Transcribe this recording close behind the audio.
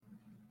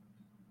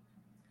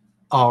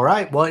All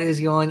right, what is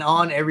going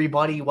on,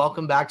 everybody?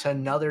 Welcome back to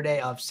another day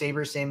of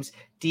Saber Sims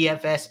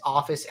DFS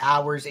office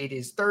hours. It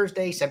is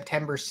Thursday,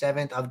 September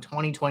 7th of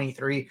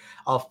 2023.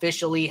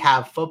 Officially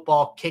have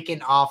football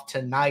kicking off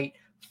tonight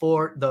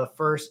for the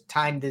first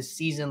time this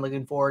season.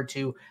 Looking forward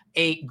to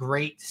a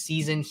great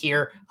season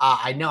here.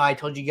 I know I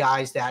told you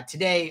guys that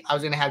today I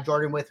was going to have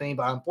Jordan with me,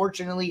 but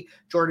unfortunately,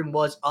 Jordan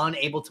was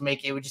unable to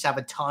make it. We just have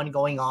a ton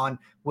going on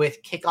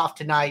with kickoff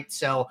tonight.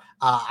 So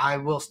I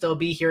will still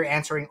be here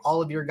answering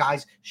all of your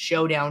guys'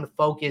 Showdown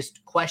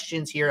focused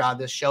questions here.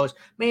 This show is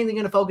mainly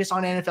going to focus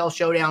on NFL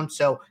Showdown.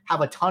 So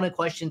have a ton of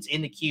questions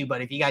in the queue.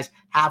 But if you guys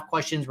have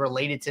questions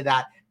related to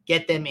that,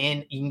 get them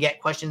in. You can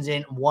get questions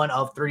in one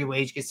of three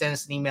ways. You can send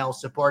us an email,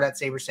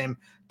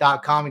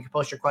 support@sabersim.com. You can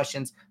post your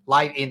questions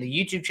live in the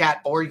YouTube chat,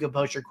 or you can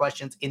post your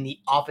questions in the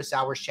Office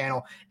Hours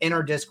channel in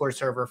our Discord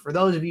server. For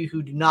those of you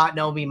who do not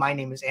know me, my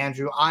name is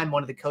Andrew. I'm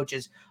one of the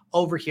coaches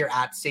over here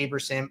at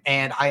SaberSim,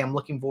 and I am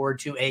looking forward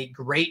to a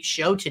great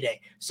show today.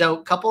 So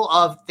a couple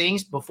of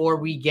things before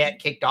we get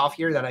kicked off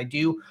here that I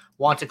do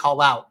want to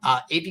call out.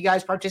 If you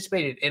guys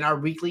participated in our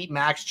weekly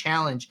max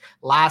challenge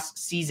last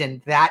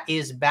season, that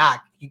is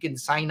back. You can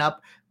sign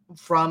up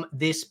from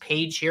this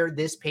page here.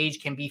 This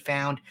page can be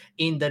found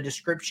in the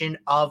description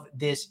of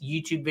this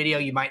YouTube video.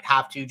 You might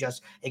have to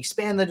just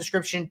expand the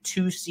description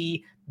to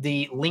see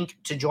the link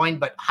to join,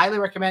 but highly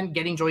recommend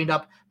getting joined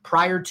up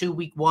prior to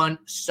week one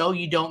so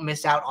you don't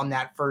miss out on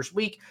that first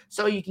week,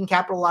 so you can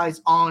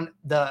capitalize on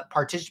the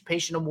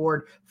participation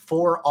award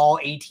for all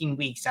 18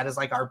 weeks. That is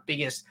like our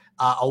biggest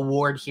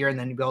award here. And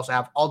then we also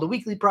have all the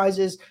weekly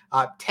prizes,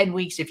 10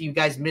 weeks if you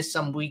guys miss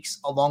some weeks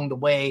along the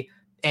way.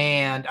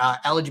 And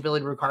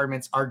eligibility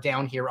requirements are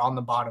down here on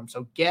the bottom.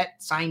 So get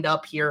signed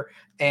up here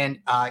and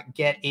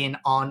get in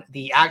on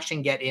the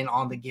action, get in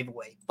on the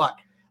giveaway. But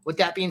with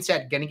that being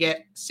said, going to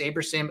get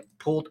SaberSim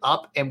pulled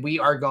up, and we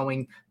are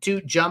going to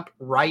jump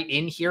right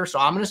in here. So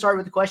I'm going to start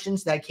with the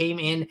questions that came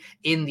in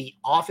the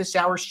Office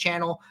Hours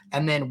channel,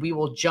 and then we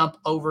will jump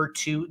over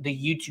to the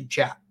YouTube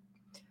chat.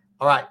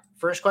 All right,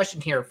 first question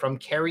here from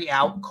Carry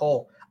Out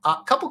Cole. A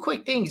couple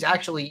quick things,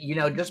 actually,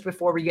 just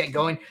before we get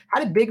going.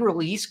 Had a big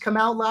release come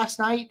out last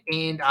night,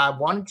 and I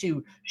wanted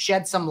to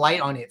shed some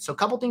light on it. So a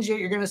couple things that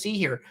you're going to see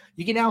here.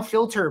 You can now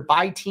filter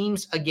by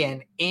teams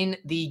again in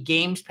the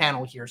games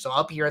panel here. So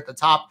up here at the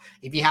top,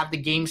 if you have the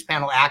games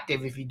panel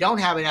active, if you don't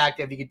have it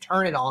active, you can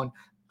turn it on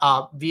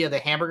via the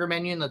hamburger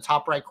menu in the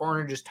top right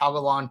corner. Just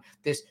toggle on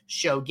this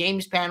show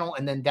games panel,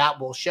 and then that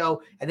will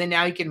show. And then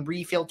now you can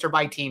refilter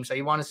by team. So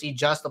you want to see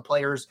just the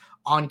players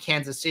on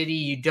Kansas City.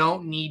 You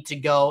don't need to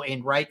go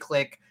and right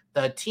click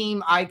the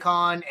team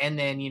icon and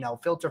then,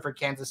 filter for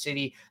Kansas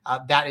City.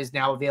 That is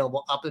now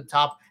available up at the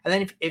top. And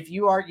then if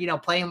you are,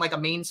 playing like a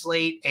main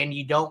slate and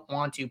you don't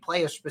want to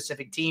play a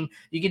specific team,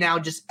 you can now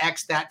just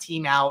X that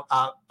team out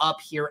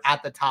up here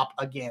at the top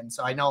again.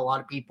 So I know a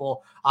lot of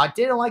people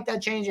didn't like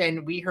that change,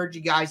 and we heard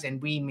you guys and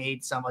we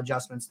made some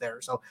adjustments there.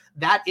 So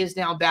that is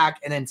now back.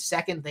 And then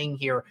second thing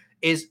here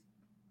is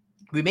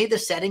we made the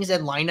settings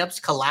and lineups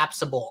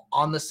collapsible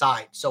on the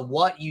side. So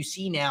what you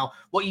see now,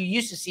 what you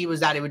used to see was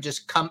that it would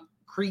just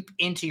creep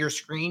into your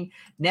screen.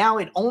 Now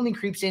it only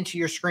creeps into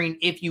your screen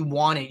if you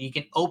want it. You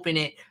can open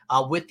it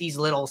with these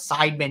little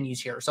side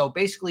menus here. So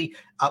basically,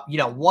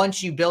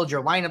 once you build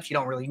your lineups, you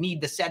don't really need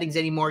the settings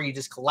anymore. You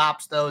just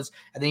collapse those,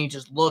 and then you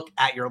just look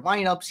at your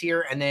lineups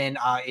here. And then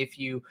if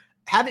you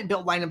haven't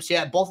built lineups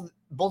yet, both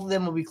of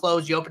them will be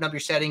closed. You open up your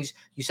settings,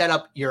 you set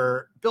up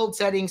your build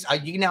settings.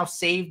 You can now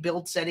save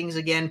build settings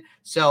again.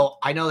 So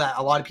I know that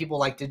a lot of people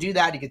like to do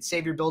that. You could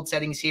save your build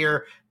settings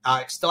here,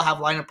 still have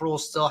lineup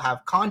rules, still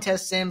have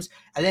contest sims,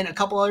 and then a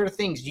couple other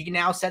things. You can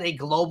now set a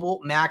global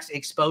max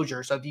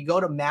exposure. So if you go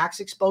to max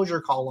exposure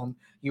column,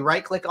 you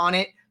right click on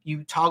it,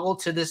 you toggle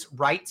to this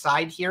right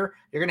side here,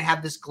 you're going to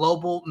have this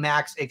global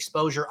max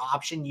exposure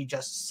option. You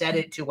just set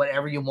it to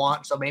whatever you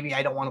want. So maybe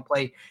I don't want to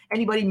play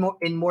anybody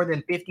in more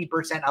than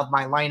 50% of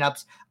my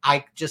lineups.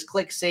 I just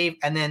click save,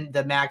 and then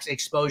the max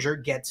exposure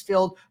gets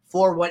filled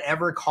for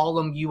whatever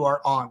column you are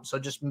on. So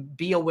just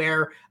be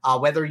aware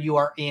whether you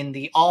are in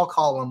the all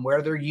column,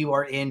 whether you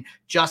are in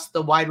just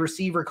the wide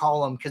receiver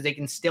column, because they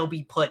can still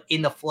be put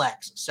in the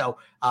flex. So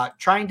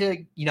trying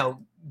to,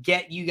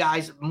 get you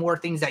guys more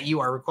things that you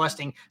are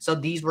requesting. So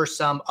these were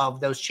some of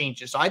those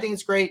changes. So I think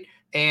it's great,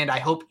 and I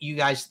hope you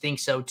guys think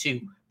so too.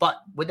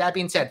 But with that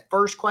being said,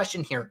 first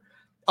question here.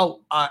 I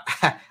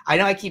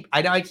know I keep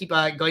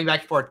going back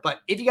and forth, but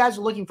if you guys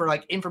are looking for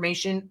like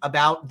information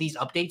about these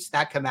updates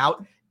that come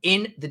out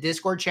in the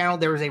Discord channel,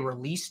 there is a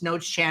release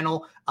notes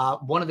channel.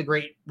 One of the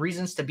great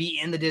reasons to be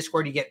in the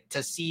Discord, you get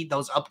to see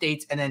those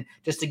updates, and then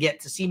just to get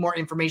to see more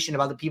information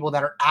about the people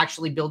that are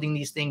actually building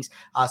these things.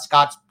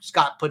 Scott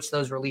puts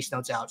those release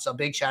notes out. So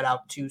big shout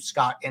out to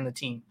Scott and the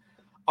team.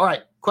 All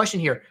right, question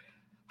here.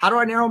 How do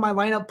I narrow my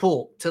lineup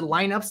pool to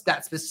lineups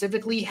that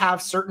specifically have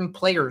certain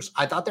players?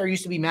 I thought there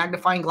used to be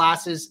magnifying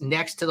glasses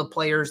next to the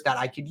players that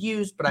I could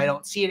use, but I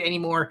don't see it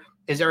anymore.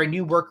 Is there a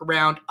new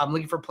workaround? I'm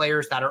looking for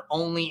players that are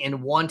only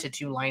in 1 to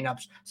 2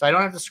 lineups, so I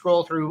don't have to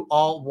scroll through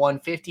all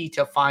 150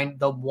 to find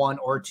the 1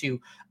 or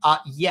 2.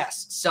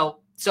 Yes.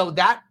 So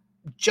that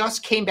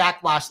just came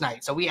back last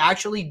night. So we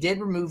actually did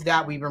remove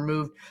that. We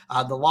removed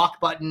the lock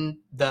button,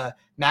 the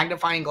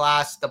magnifying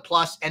glass, the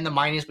plus, and the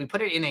minus. We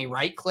put it in a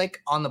right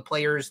click on the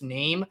player's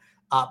name.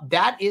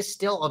 That is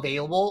still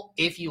available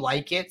if you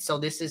like it. So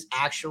this is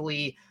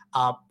actually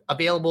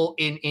available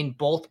in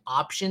both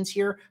options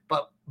here.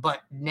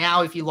 But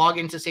now if you log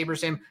into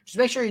SaberSim, just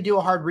make sure you do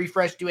a hard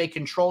refresh, do a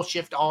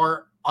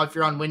Control-Shift-R if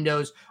you're on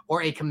Windows,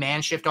 or a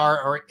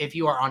Command-Shift-R or if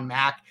you are on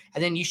Mac,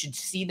 and then you should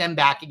see them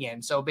back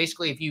again. So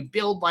basically, if you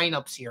build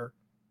lineups here,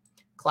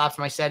 collapse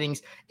my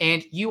settings,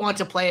 and you want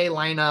to play a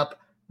lineup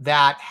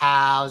that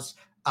has,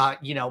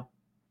 we'll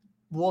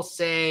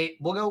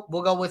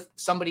go with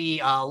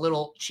somebody a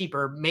little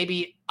cheaper,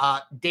 maybe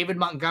David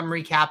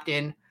Montgomery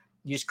captain.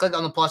 You just click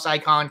on the plus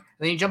icon, and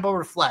then you jump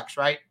over to flex,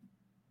 right?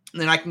 And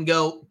then I can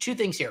go two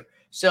things here.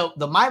 So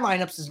the My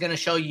Lineups is going to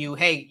show you,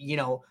 hey,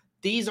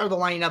 these are the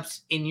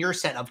lineups in your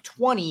set of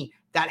 20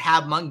 that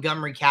have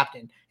Montgomery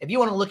captain. If you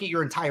want to look at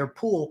your entire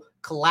pool,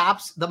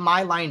 collapse the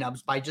My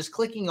Lineups by just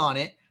clicking on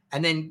it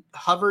and then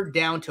hover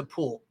down to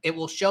pool. It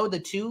will show the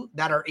two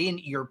that are in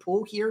your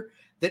pool here.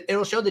 That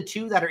it'll show the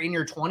two that are in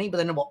your 20, but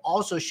then it will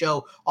also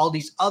show all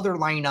these other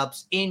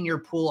lineups in your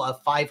pool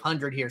of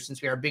 500 here,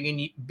 since we are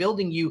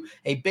building you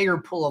a bigger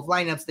pool of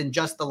lineups than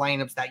just the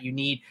lineups that you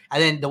need.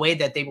 And then the way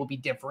that they will be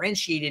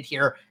differentiated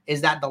here is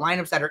that the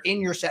lineups that are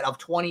in your set of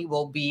 20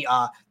 will be,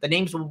 the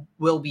names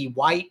will be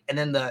white, and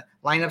then the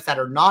lineups that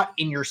are not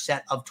in your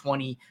set of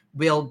 20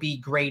 will be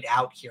grayed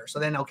out here. So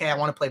then, okay, I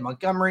want to play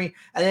Montgomery,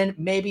 and then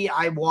maybe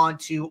I want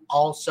to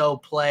also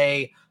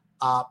play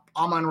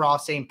Amon-Ra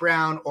St.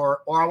 Brown,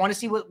 or I want to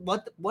see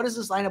what does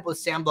this lineup with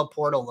Sam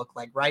Laporta look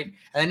like, right?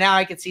 And then now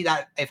I can see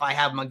that if I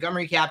have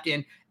Montgomery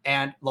captain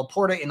and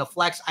Laporta in the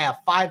flex, I have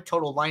 5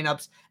 total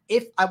lineups.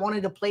 If I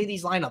wanted to play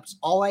these lineups,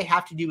 all I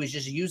have to do is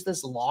just use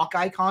this lock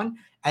icon,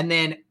 and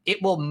then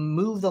it will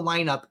move the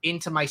lineup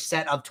into my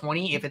set of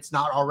 20 if it's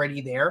not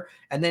already there.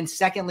 And then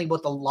secondly,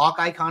 what the lock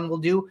icon will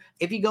do,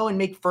 if you go and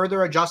make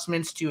further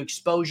adjustments to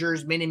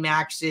exposures,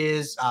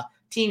 min-maxes,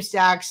 team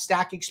stacks,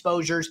 stack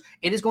exposures,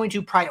 it is going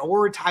to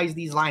prioritize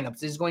these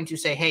lineups. It is going to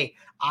say, hey,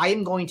 I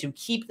am going to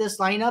keep this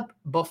lineup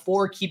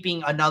before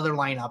keeping another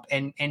lineup,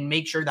 and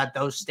make sure that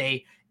those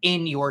stay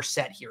in your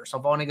set here. So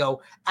if I want to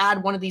go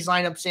add one of these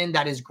lineups in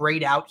that is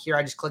grayed out here,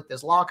 I just click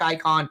this lock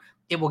icon.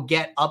 It will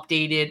get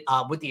updated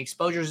with the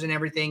exposures and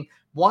everything.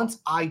 Once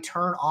I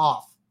turn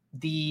off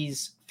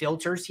these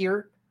filters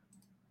here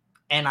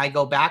and I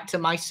go back to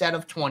my set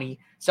of 20,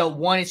 so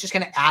one, it's just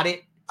going to add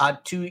it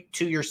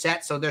to your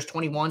set. So there's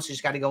 21, so you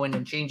just got to go in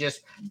and change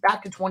this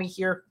back to 20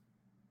 here.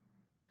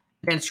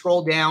 Then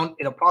scroll down.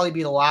 It'll probably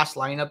be the last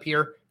lineup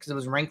here because it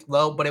was ranked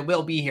low, but it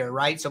will be here,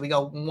 right? So we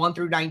go 1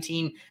 through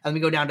 19, and we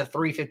go down to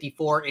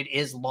 354. It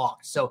is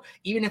locked. So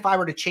even if I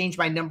were to change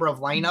my number of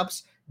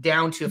lineups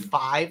down to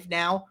 5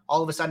 now,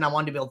 all of a sudden I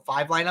wanted to build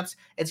 5 lineups,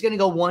 it's going to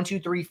go 1,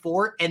 2, 3,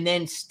 4, and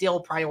then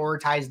still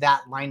prioritize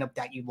that lineup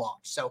that you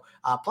locked. So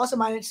plus and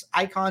minus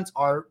icons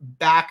are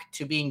back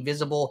to being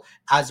visible,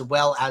 as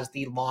well as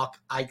the lock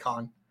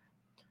icon.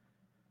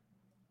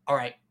 All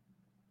right.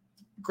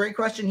 Great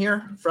question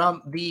here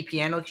from the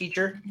piano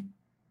teacher.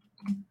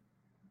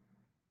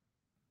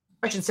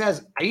 Question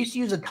says, I used to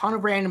use a ton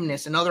of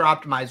randomness and other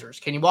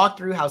optimizers. Can you walk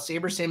through how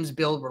SaberSim's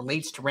build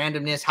relates to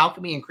randomness? How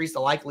can we increase the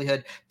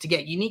likelihood to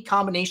get unique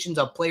combinations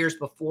of players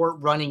before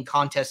running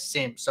contest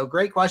sims? So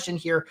great question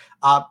here.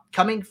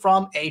 Coming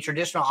from a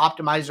traditional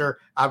optimizer,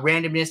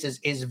 randomness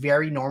is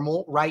very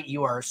normal, right?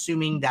 You are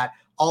assuming that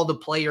all the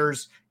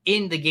players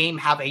in the game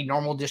have a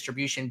normal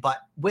distribution,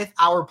 but with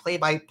our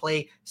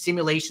play-by-play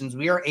simulations,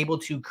 we are able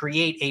to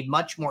create a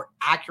much more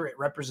accurate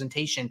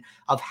representation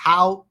of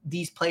how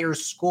these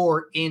players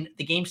score in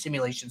the game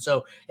simulation.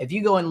 So if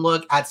you go and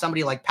look at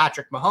somebody like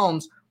Patrick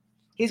Mahomes,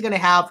 he's going to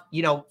have,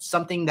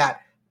 something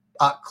that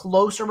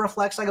closer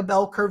reflects like a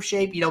bell curve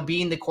shape,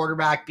 being the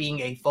quarterback,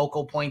 being a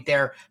focal point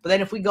there. But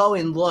then if we go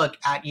and look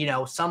at,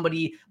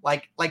 somebody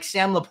like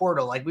Sam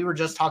Laporta, like we were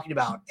just talking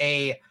about,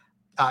 a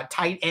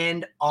tight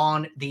end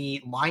on the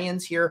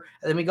Lions here.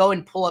 And then we go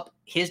and pull up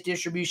his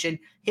distribution.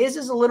 His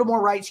is a little more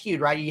right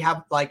skewed, right? You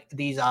have like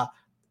these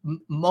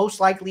most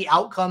likely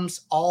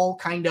outcomes all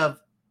kind of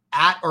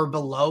at or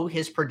below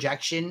his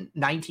projection,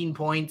 19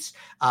 points,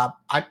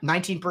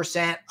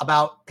 19%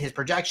 about his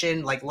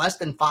projection, like less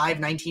than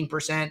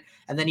 19%,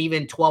 and then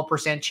even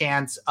 12%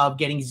 chance of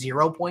getting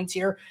 0 points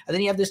here. And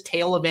then you have this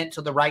tail event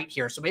to the right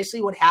here. So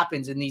basically what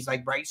happens in these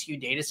like bright skew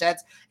data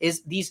sets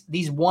is these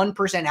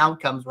 1%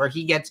 outcomes where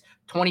he gets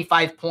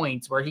 25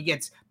 points, where he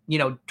gets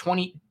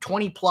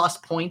 20 plus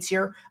points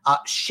here,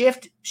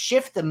 shift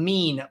the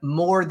mean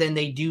more than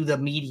they do the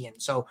median.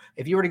 So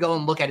if you were to go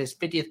and look at his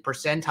 50th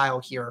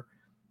percentile here,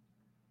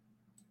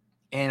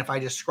 and if I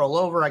just scroll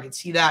over, I can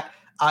see that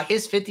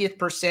his 50th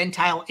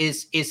percentile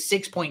is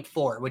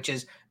 6.4, which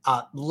is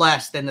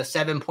less than the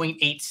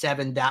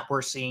 7.87 that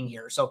we're seeing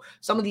here. So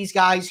some of these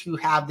guys who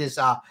have this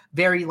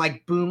very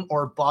like boom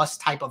or bust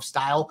type of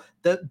style,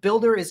 the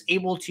builder is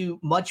able to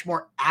much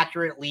more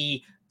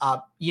accurately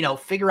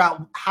figure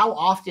out how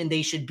often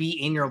they should be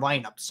in your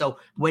lineup. So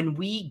when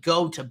we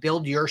go to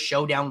build your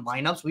Showdown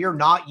lineups, we are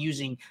not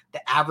using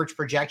the average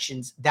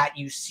projections that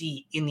you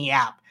see in the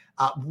app.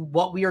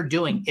 What we are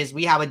doing is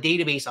we have a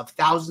database of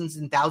thousands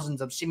and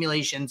thousands of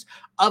simulations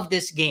of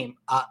this game.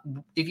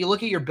 If you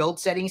look at your build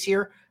settings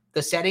here,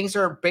 the settings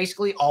are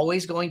basically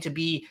always going to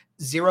be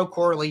 0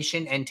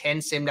 correlation and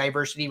 10 sim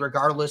diversity,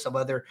 regardless of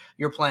whether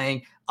you're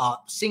playing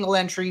single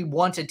entry,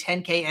 1 to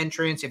 10K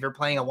entrance. If you're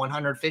playing a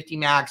 150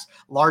 max,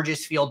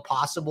 largest field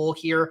possible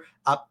here,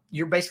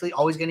 you're basically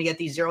always going to get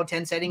these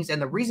 0-10 settings.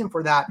 And the reason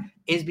for that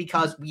is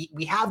because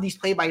we have these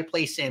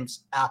play-by-play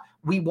sims.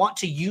 We want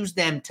to use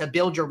them to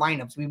build your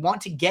lineups. We want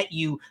to get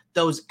you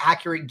those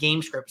accurate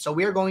game scripts. So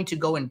we're going to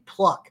go and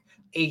pluck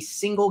a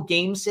single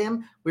game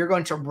sim. We're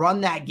going to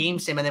run that game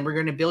sim, and then we're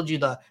going to build you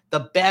the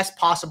best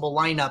possible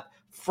lineup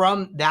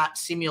from that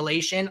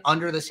simulation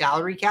under the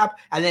salary cap,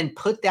 and then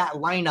put that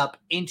lineup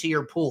into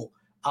your pool.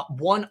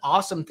 One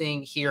awesome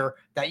thing here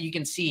that you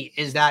can see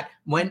is that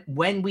when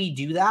we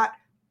do that,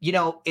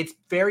 it's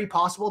very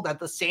possible that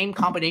the same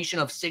combination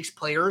of 6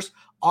 players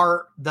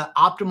are the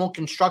optimal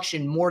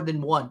construction more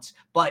than once,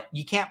 but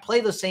you can't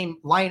play the same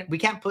line. We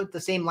can't put the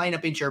same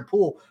lineup into your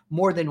pool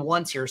more than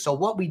once here. So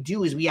what we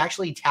do is we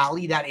actually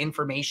tally that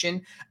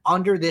information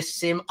under this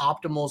sim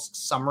optimals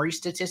summary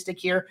statistic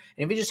here.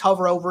 And if you just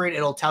hover over it,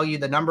 it'll tell you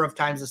the number of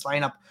times this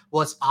lineup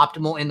was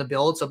optimal in the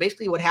build. So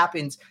basically what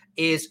happens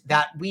is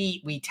that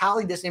we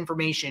tally this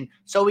information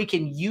so we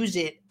can use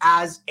it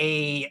as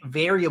a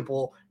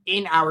variable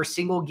in our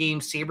single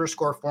game Saber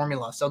score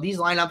formula. So these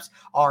lineups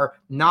are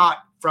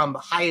not from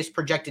highest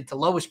projected to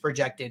lowest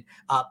projected.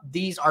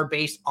 These are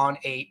based on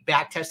a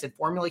back-tested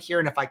formula here.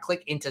 And if I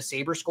click into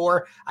Saber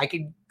score, I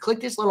can click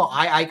this little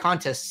eye icon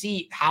to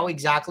see how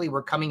exactly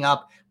we're coming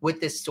up with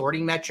this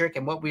sorting metric.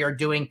 And what we are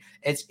doing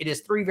is it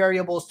is 3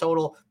 variables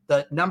total: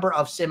 the number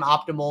of sim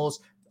optimals,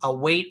 a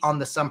weight on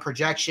the sum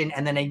projection,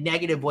 and then a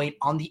negative weight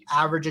on the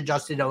average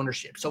adjusted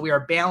ownership. So we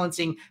are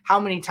balancing how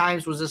many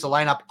times was this a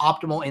lineup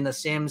optimal in the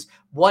sims,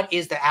 what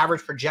is the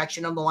average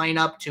projection of the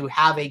lineup to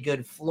have a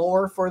good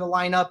floor for the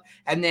lineup,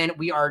 and then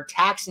we are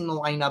taxing the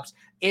lineups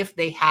if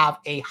they have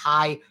a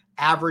high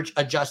average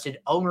adjusted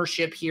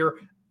ownership here,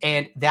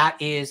 and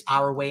that is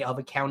our way of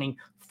accounting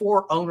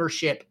for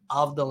ownership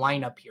of the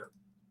lineup here.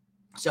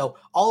 So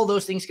all of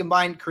those things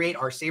combined create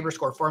our Saber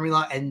score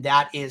formula, and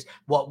that is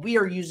what we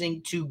are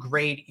using to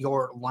grade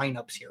your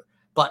lineups here.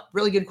 But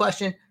really good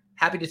question.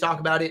 Happy to talk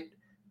about it.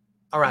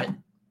 All right.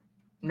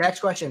 Next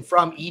question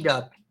from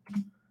Edub.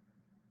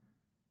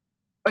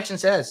 Question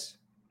says,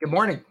 good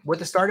morning. With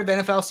the start of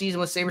NFL season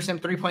with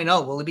SaberSim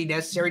 3.0, will it be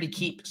necessary to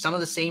keep some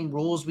of the same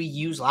rules we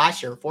used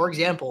last year? For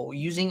example,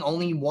 using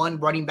only 1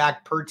 running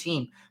back per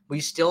team. We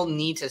still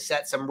need to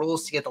set some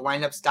rules to get the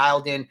lineups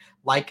dialed in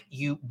like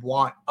you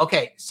want.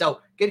 Okay,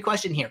 so good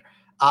question here.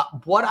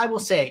 What I will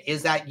say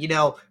is that,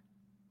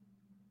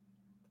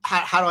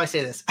 how do I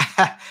say this?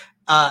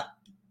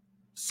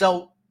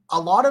 So a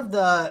lot of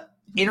the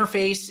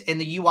interface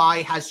and the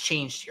UI has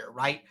changed here,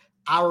 right?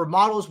 Our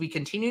models, we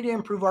continue to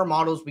improve our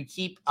models. We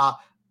keep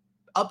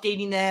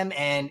updating them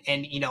and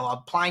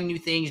applying new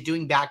things,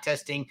 doing back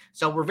testing.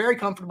 So we're very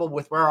comfortable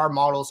with where our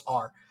models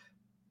are.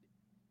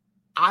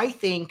 I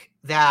think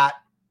that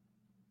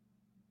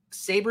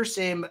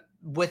SaberSim,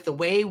 with the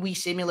way we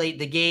simulate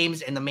the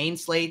games and the main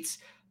slates,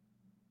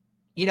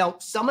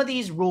 some of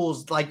these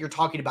rules, like you're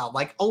talking about,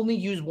 like only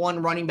use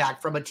 1 running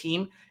back from a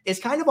team, is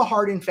kind of a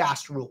hard and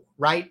fast rule,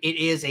 right? It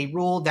is a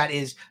rule that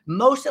is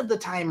most of the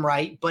time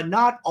right, but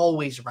not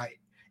always right.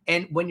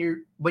 And when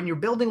you're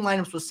building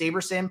lineups with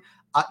SaberSim,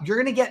 you're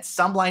going to get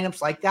some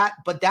lineups like that,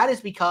 but that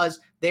is because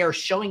they are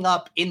showing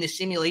up in the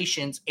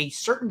simulations a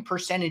certain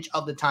percentage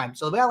of the time.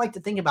 So the way I like to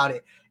think about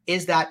it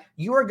is that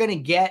you are going to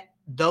get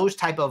those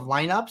type of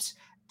lineups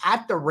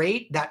at the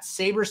rate that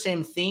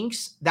SaberSim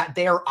thinks that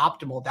they are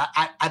optimal, that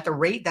at the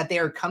rate that they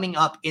are coming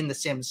up in the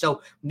sim.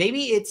 So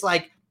maybe it's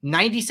like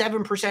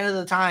 97% of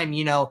the time,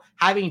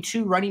 having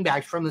 2 running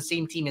backs from the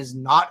same team is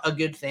not a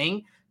good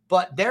thing,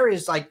 but there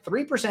is like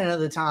 3% of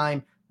the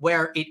time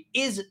where it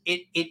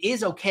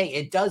is okay.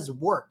 It does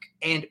work.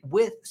 And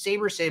with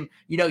SaberSim,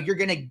 you're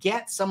going to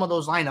get some of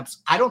those lineups.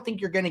 I don't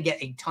think you're going to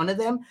get a ton of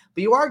them,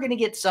 but you are going to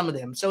get some of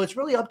them. So it's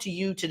really up to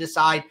you to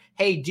decide,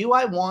 hey, do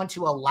I want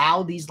to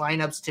allow these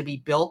lineups to be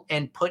built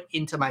and put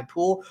into my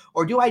pool?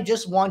 Or do I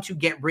just want to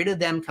get rid of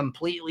them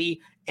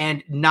completely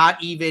and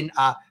not even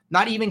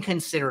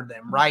consider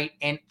them, right?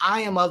 And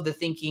I am of the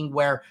thinking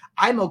where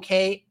I'm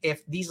okay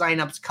if these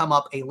lineups come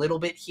up a little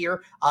bit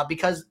here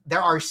because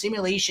there are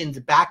simulations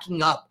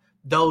backing up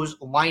those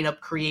lineup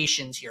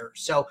creations here.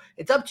 So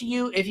it's up to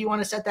you if you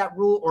want to set that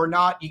rule or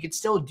not. You could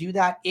still do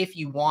that if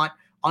you want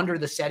under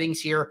the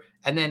settings here.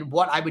 And then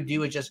what I would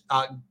do is just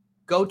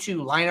go to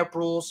lineup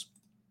rules,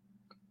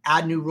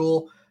 add new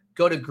rule,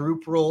 go to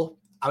group rule.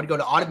 I would go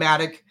to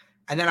automatic,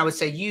 and then I would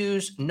say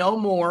use no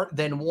more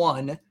than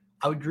 1.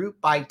 I would group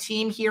by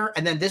team here.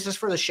 And then this is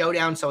for the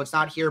Showdown, so it's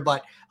not here,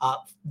 but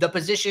the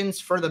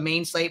positions for the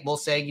main slate will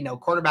say,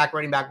 quarterback,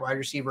 running back, wide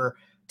receiver,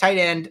 tight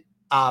end,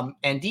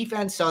 and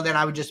defense. So then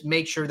I would just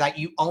make sure that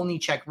you only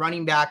check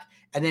running back.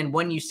 And then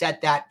when you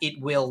set that, it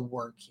will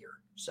work here.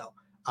 So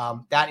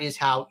that is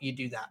how you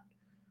do that.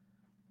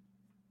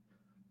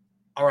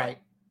 All right.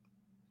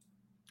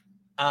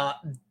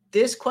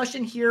 This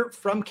question here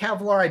from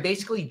Kevlar, I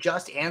basically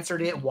just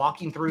answered it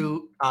walking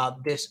through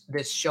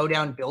this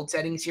Showdown build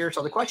settings here.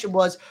 So the question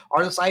was,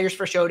 are the sliders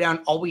for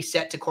Showdown always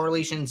set to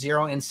correlation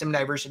 0 and sim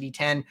diversity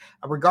 10,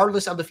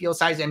 regardless of the field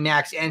size and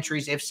max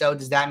entries? If so,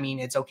 does that mean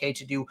it's okay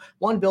to do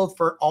one build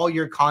for all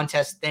your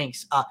contests?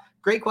 Thanks.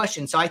 Great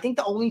question. So I think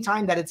the only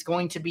time that it's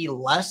going to be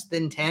less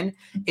than 10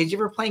 is if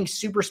you're playing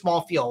super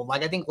small field,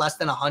 like I think less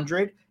than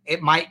 100,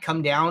 it might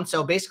come down.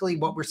 So basically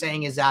what we're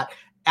saying is that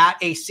at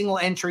a single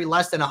entry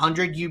less than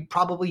 100, you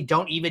probably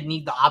don't even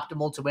need the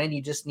optimal to win.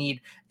 You just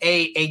need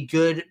a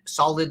good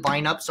solid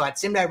lineup. So at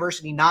Sim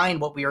Diversity 9,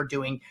 what we are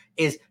doing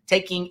is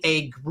taking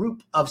a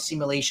group of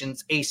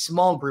simulations, a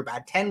small group.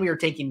 At 10, we are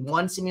taking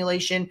one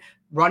simulation,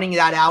 running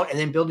that out, and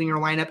then building your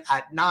lineup.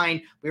 At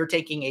 9, we are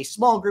taking a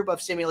small group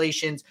of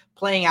simulations,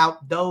 playing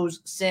out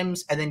those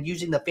sims, and then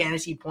using the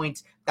fantasy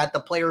points that the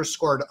players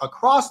scored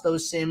across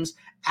those sims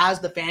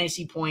as the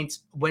fantasy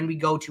points when we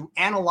go to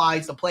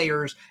analyze the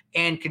players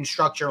and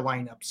construct your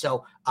lineup.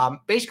 So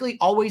basically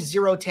always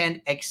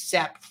 0-10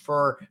 except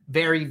for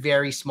very,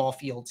 very small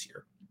fields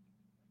here.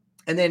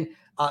 And then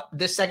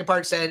this second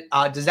part said,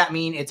 does that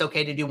mean it's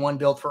okay to do one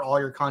build for all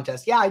your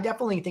contests? Yeah, I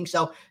definitely think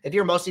so. If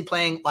you're mostly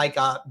playing like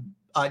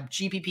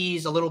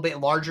GPPs a little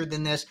bit larger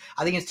than this,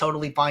 I think it's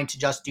totally fine to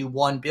just do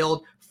one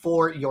build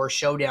for your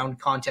Showdown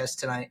contest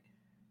tonight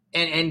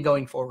and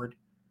going forward.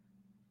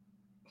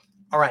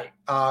 All right.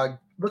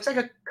 Looks like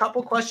a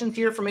couple questions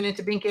here from Minute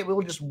to Binkit. We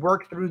will just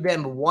work through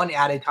them one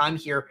at a time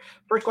here.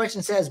 First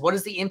question says, what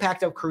is the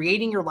impact of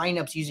creating your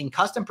lineups using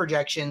custom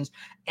projections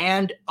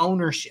and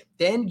ownership,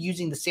 then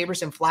using the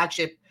SaberSim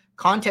flagship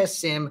contest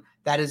sim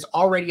that is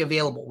already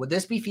available? Would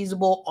this be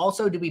feasible?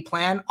 Also, do we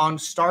plan on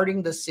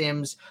starting the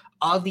sims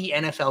of the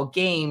NFL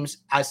games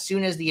as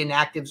soon as the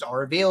inactives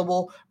are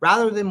available,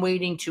 rather than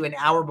waiting to an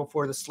hour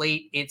before the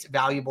slate? It's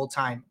valuable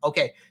time.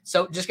 Okay,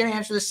 so just going to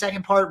answer the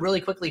second part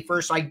really quickly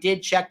first. So I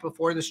did check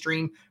before the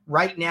stream.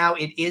 Right now,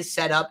 it is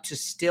set up to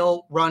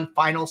still run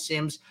final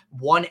sims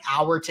 1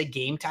 hour to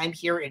game time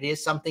here. It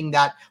is something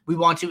that we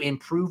want to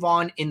improve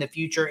on in the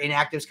future.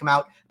 Inactives come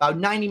out about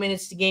 90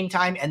 minutes to game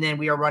time, and then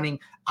we are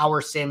running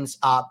our sims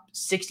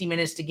 60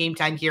 minutes to game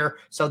time here.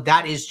 So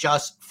that is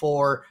just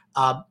for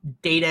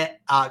data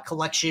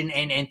collection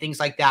and things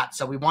like that.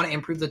 So we want to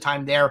improve the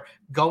time there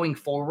going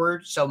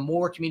forward. So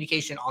more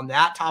communication on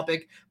that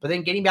topic. But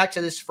then getting back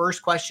to this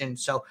first question.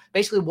 So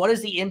basically, what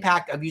is the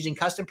impact of using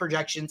custom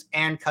projections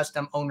and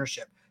custom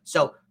ownership?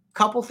 So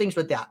couple things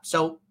with that.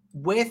 So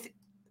with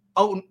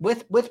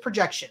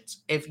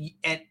projections,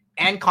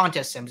 and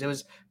contest sims, it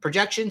was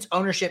projections,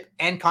 ownership,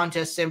 and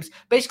contest sims.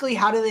 Basically,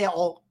 how do they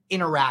all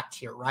interact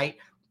here, right?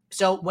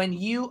 So when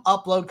you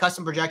upload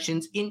custom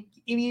projections,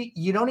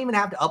 you don't even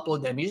have to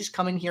upload them. You just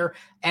come in here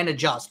and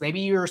adjust. Maybe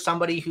you're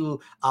somebody who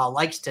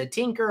likes to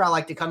tinker. I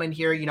like to come in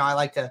here. I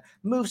like to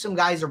move some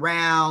guys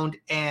around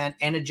and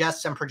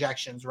adjust some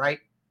projections, right?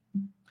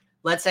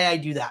 Let's say I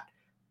do that.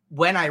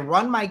 When I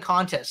run my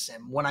contest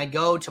sim, when I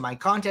go to my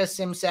contest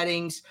sim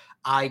settings,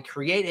 I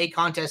create a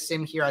contest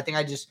sim here. I think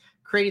I just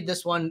created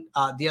this one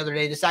the other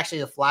day. This is actually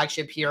the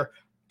flagship here.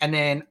 And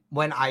then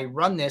when I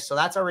run this, so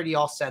that's already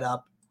all set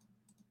up.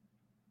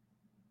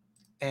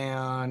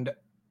 And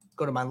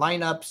go to my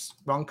lineups,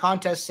 run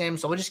contest sim.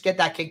 So we'll just get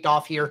that kicked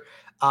off here.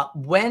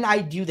 When I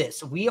do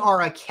this, we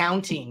are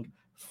accounting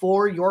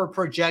for your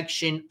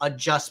projection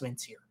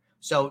adjustments here.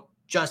 So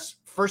just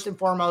first and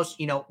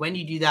foremost, when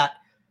you do that,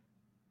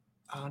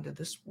 did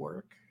this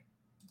work?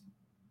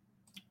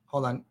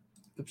 Hold on.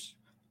 Oops.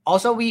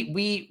 Also,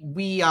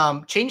 we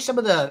changed some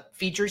of the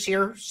features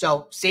here.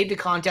 So save to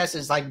contest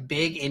is like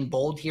big in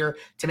bold here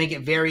to make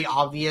it very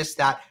obvious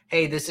that,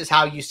 hey, this is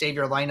how you save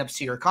your lineups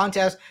to your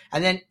contest.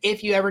 And then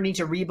if you ever need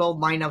to rebuild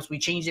lineups, we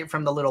changed it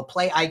from the little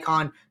play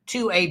icon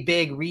to a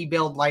big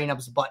rebuild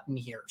lineups button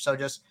here. So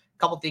just a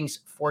couple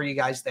things for you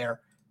guys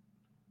there.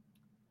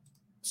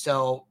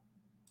 So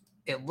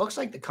it looks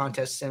like the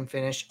contest sim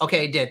finished.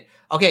 Okay, it did.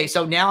 Okay,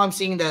 so now I'm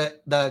seeing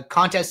the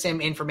contest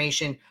sim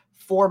information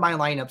for my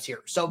lineups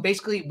here. So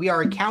basically, we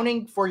are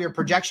accounting for your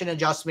projection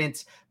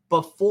adjustments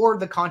before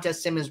the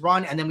contest sim is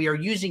run, and then we are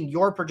using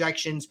your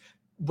projections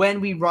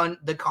when we run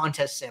the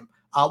contest sim.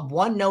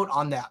 One note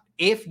on that.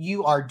 If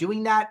you are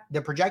doing that,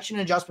 the projection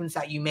adjustments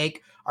that you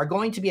make are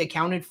going to be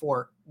accounted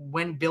for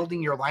when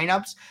building your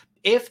lineups.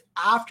 If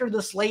after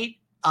the slate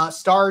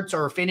starts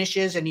or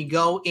finishes and you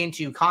go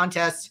into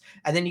contests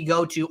and then you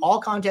go to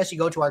all contests, you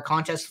go to our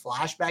contest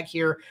flashback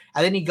here,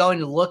 and then you go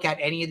and look at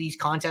any of these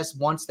contests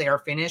once they are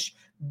finished,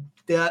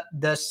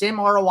 the sim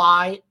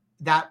ROI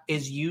that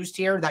is used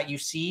here that you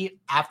see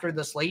after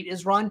the slate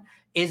is run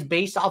is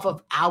based off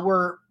of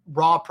our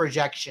raw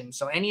projections.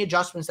 So any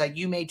adjustments that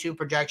you made to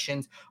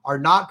projections are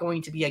not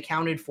going to be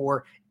accounted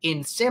for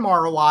in sim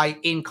ROI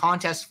in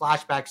contest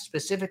flashback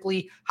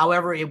specifically.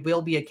 However, it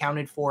will be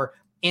accounted for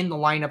in the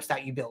lineups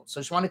that you build. So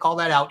just want to call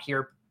that out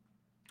here.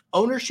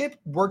 Ownership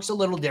works a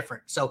little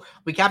different. So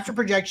we capture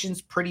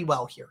projections pretty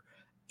well here.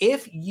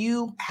 If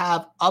you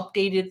have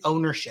updated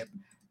ownership,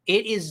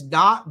 it is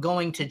not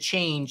going to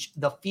change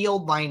the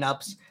field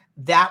lineups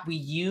that we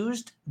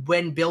used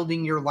when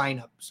building your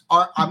lineups.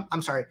 Or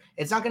I'm sorry,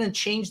 it's not going to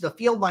change the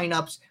field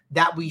lineups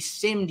that we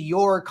simmed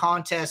your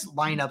contest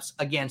lineups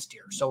against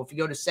here. So if you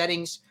go to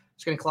settings,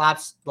 it's going to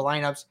collapse the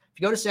lineups.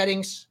 If you go to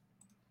settings,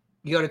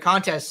 you go to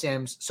contest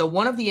sims. So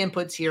one of the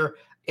inputs here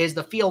is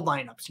the field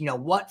lineups.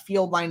 What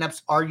field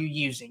lineups are you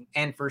using?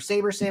 And for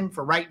SaberSim,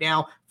 for right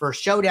now, for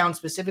Showdown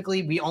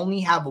specifically, we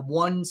only have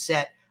one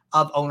set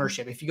of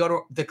ownership. If you go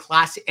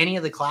to any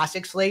of the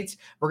classic slates,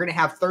 we're going to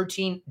have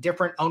 13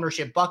 different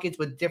ownership buckets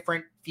with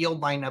different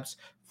field lineups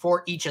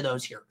for each of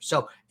those here.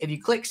 So if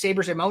you click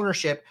SaberSim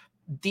ownership,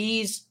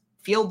 these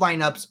field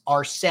lineups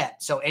are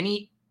set. So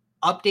any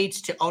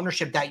updates to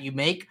ownership that you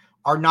make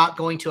are not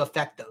going to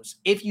affect those.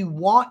 If you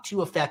want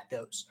to affect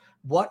those,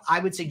 what I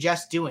would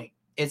suggest doing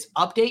is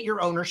update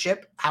your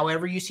ownership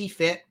however you see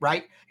fit,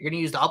 right? You're going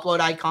to use the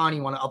upload icon.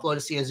 You want to upload a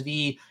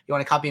CSV. You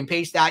want to copy and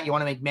paste that. You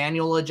want to make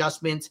manual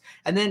adjustments.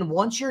 And then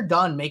once you're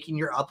done making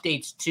your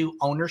updates to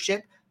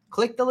ownership,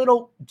 click the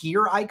little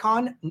gear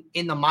icon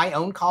in the My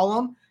Own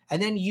column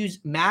and then use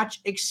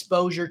match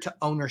exposure to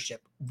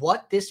ownership.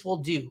 What this will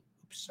do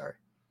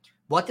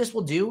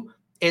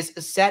is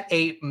set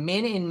a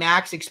min and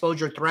max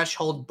exposure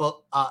threshold,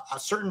 a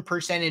certain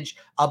percentage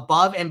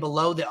above and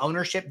below the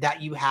ownership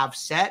that you have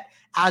set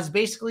as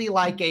basically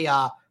like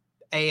a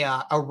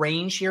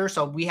range here.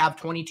 So we have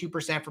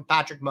 22% for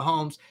Patrick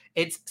Mahomes.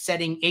 It's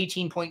setting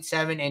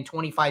 18.7 and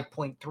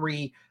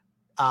 25.3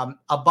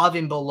 above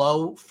and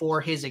below for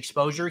his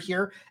exposure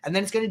here. And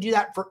then it's going to do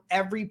that for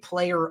every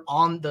player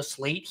on the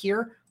slate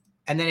here.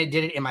 And then it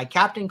did it in my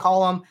captain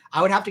column.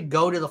 I would have to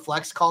go to the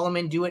flex column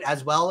and do it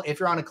as well. If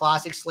you're on a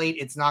classic slate,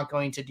 it's not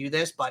going to do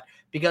this, but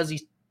because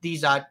these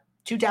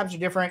two tabs are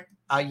different,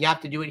 you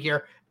have to do it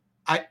here.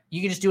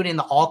 You can just do it in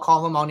the all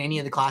column on any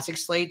of the classic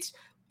slates.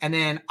 And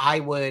then I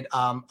would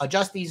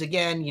adjust these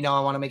again.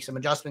 I want to make some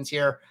adjustments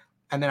here.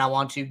 And then I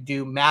want to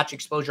do match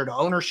exposure to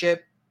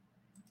ownership,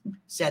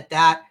 set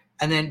that,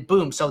 and then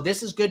boom. So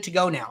this is good to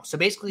go now. So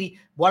basically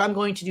what I'm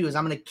going to do is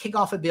I'm going to kick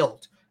off a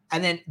build.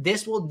 And then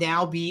this will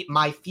now be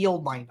my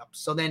field lineup.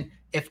 So then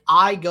if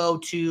I go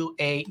to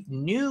a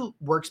new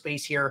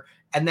workspace here,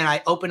 and then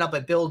I open up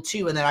a build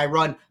 2, and then I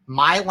run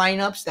my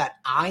lineups that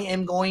I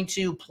am going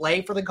to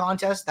play for the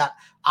contest, that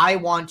I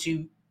want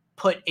to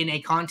put in a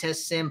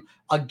contest sim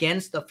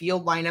against the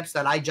field lineups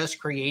that I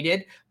just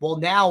created. Well,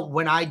 now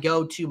when I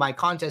go to my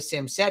contest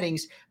sim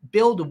settings,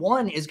 build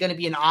 1 is going to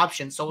be an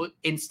option. So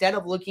instead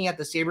of looking at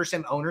the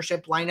SaberSim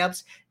ownership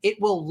lineups, it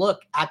will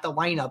look at the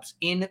lineups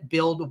in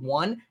build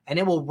 1, and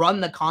it will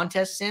run the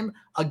contest sim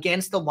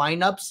against the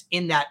lineups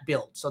in that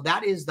build. So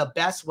that is the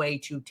best way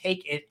to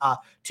take it,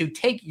 to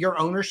take your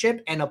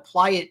ownership and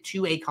apply it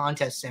to a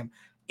contest sim.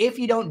 If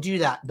you don't do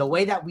that, the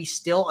way that we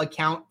still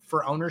account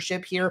for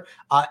ownership here,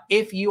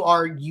 if you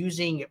are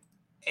using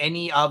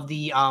any of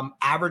the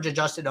average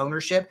adjusted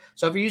ownership,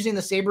 so if you're using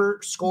the Saber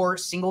Score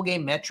single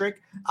game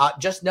metric,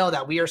 just know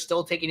that we are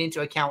still taking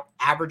into account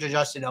average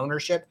adjusted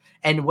ownership.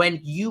 And when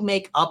you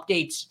make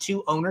updates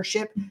to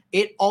ownership,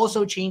 it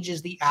also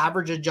changes the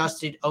average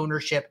adjusted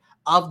ownership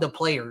of the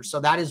players. So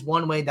that is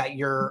one way that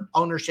your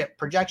ownership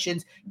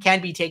projections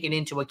can be taken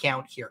into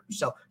account here.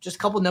 So just a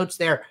couple notes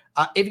there.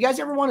 If you guys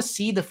ever want to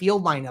see the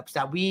field lineups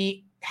that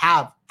we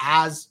have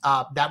as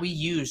that we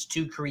use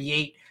to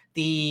create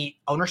the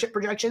ownership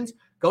projections,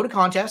 go to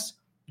contests,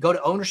 go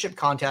to ownership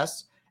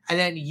contests, and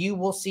then you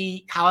will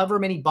see however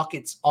many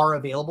buckets are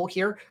available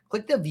here.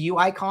 Click the view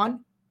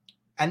icon,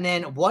 and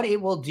then what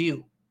it will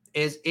do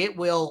is it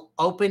will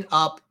open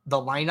up the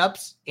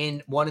lineups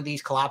in one of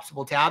these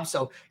collapsible tabs.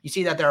 So you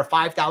see that there are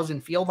 5,000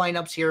 field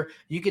lineups here.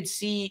 You could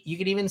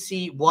even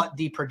see what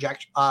the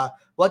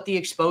what the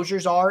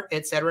exposures are,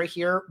 etc.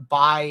 here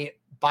by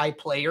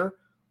player.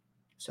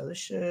 So this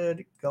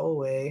should go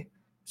away.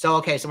 So,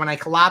 okay. So when I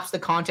collapse the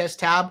contest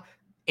tab,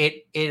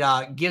 it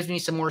gives me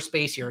some more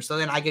space here. So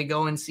then I could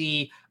go and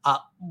see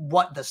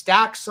what the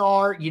stacks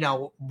are,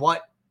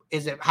 what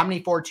is it? How many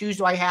 4-2s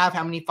do I have?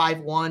 How many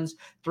 5-1s,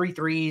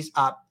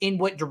 3-3s? In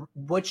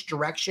which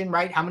direction,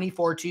 right? How many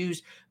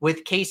 4-2s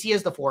with KC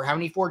as the 4? How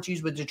many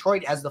 4-2s with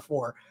Detroit as the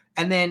 4?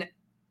 And then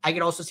I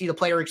could also see the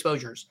player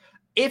exposures.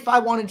 If I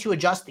wanted to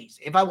adjust these,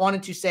 if I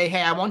wanted to say,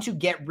 hey, I want to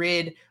get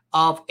rid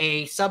of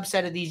a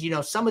subset of these,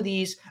 some of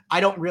these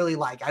I don't really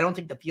like. I don't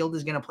think the field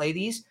is going to play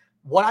these.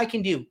 What I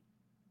can do,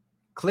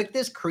 click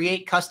this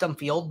Create Custom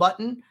Field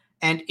button,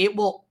 and it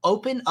will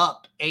open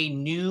up a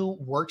new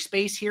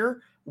workspace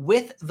here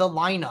with the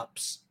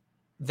lineups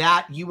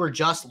that you were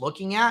just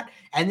looking at.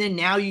 And then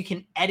now you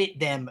can edit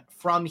them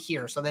from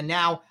here. So then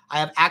now I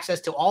have access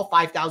to all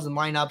 5,000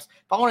 lineups.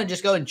 If I want to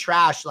just go and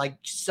trash like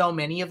so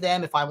many of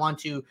them, if I want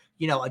to,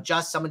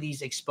 adjust some of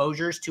these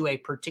exposures to a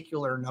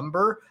particular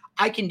number,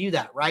 I can do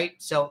that, right?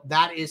 So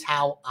that is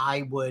how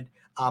I would,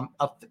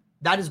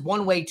 that is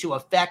one way to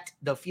affect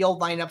the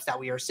field lineups that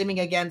we are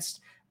simming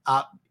against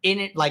in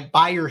it, like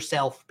by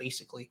yourself,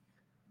 basically.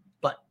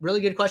 But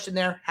really good question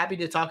there. Happy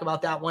to talk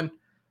about that one.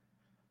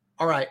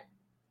 All right.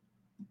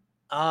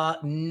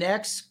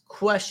 Next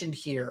question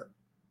here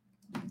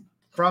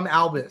from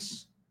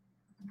Albus.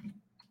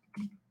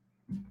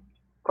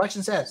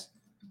 Question says,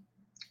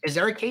 is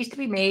there a case to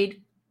be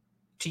made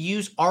to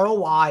use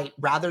ROI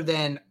rather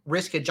than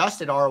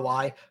risk-adjusted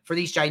ROI for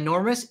these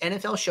ginormous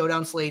NFL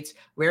showdown slates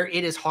where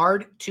it is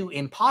hard to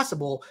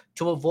impossible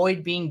to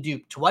avoid being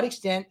duped? To what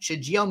extent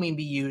should GeoMeme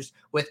be used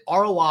with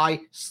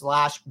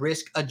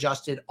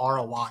ROI/risk-adjusted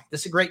ROI?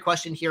 This is a great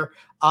question here.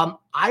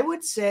 I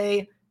would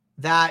say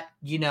that,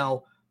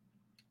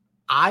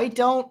 I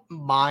don't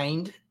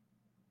mind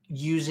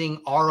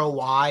using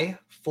ROI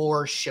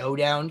for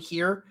Showdown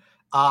here.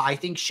 I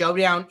think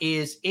Showdown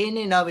is in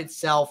and of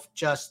itself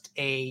just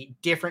a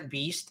different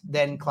beast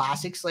than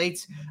classic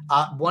slates.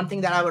 One thing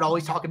that I would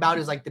always talk about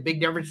is like the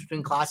big difference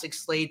between classic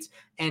slates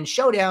and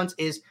Showdowns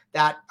is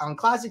that on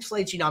classic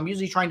slates, I'm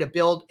usually trying to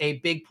build a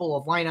big pool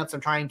of lineups. I'm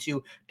trying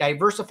to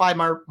diversify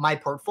my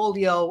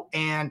portfolio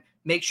and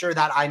make sure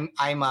that I'm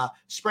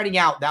spreading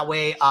out. That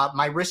way,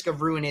 my risk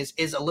of ruin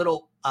is a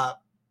little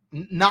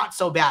not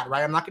so bad,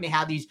 right? I'm not going to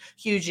have these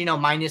huge,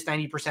 minus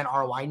 90%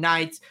 ROI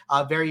nights,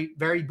 very,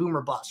 very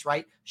boomer bust,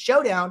 right?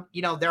 Showdown,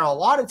 there are a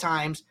lot of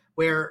times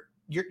where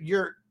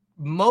you're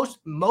most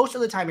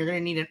of the time you're going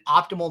to need an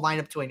optimal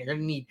lineup to win. You're going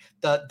to need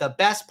the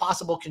best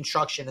possible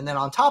construction. And then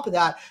on top of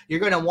that, you're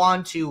going to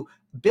want to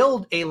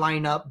build a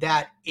lineup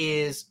that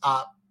is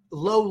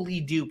lowly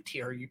duped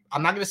here.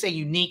 I'm not going to say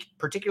unique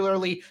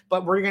particularly,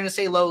 but we're going to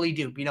say lowly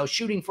duped,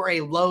 shooting for a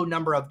low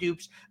number of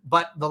dupes,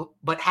 but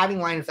having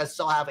lineups that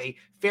still have a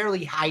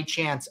fairly high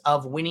chance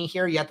of winning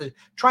here. You have to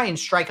try and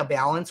strike a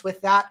balance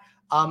with that.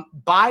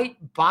 By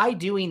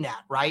doing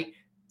that, right?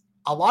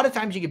 A lot of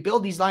times you can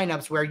build these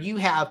lineups where you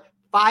have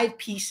 5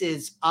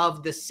 pieces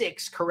of the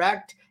 6,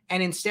 correct?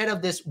 And instead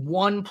of this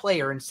one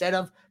player, instead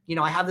of,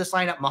 I have this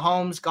lineup,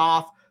 Mahomes,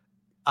 Goff,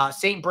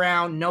 St.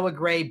 Brown, Noah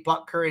Gray,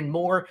 Butker, and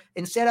more.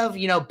 Instead of,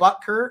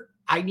 Butker,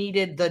 I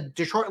needed the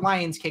Detroit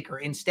Lions kicker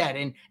instead.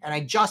 And I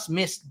just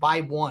missed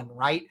by 1,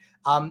 right?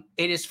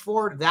 It is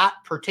for that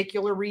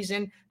particular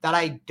reason that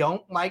I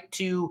don't like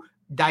to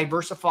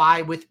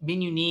diversify with min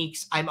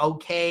uniques. I'm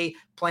okay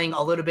playing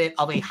a little bit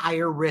of a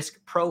higher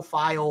risk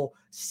profile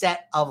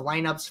set of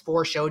lineups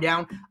for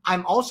Showdown.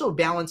 I'm also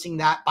balancing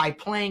that by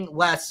playing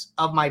less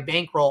of my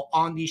bankroll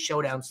on these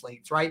Showdown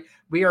slates, right?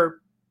 We are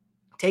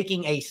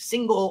taking a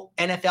single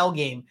NFL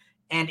game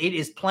and it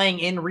is playing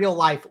in real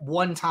life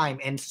one time,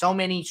 and so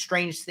many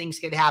strange things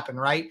could happen,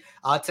 right?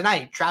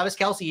 Tonight, Travis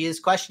Kelce is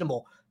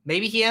questionable.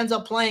 Maybe he ends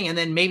up playing and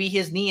then maybe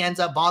his knee ends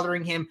up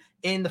bothering him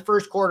in the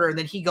first quarter and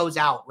then he goes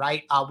out,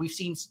 right? We've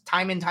seen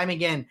time and time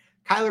again,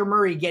 Kyler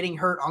Murray getting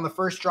hurt on the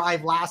first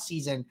drive last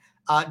season.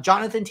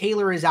 Jonathan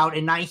Taylor is out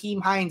and Nyheim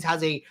Hines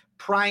has a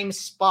prime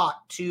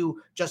spot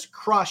to just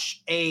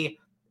crush a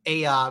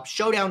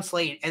Showdown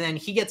slate, and then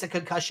he gets a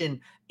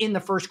concussion in the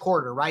first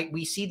quarter, right?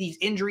 We see these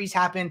injuries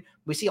happen.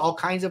 We see all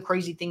kinds of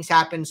crazy things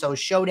happen. So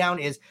Showdown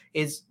is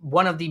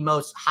one of the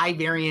most high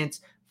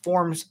variance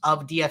forms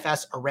of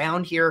DFS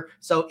around here.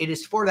 So it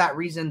is for that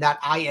reason that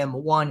I am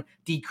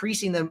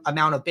decreasing the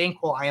amount of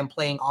bankroll I am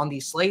playing on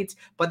these slates,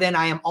 but then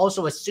I am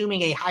also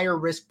assuming a higher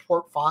risk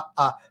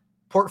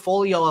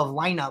portfolio of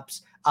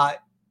lineups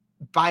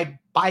by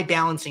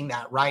balancing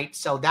that, right?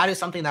 So that is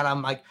something that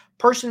I'm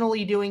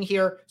personally doing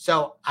here.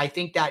 So I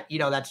think that,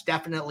 that's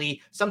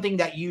definitely something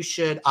that you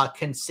should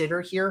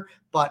consider here.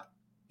 But,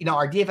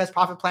 our DFS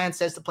profit plan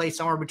says to play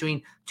somewhere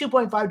between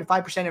 2.5 to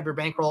 5% of your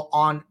bankroll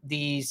on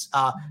these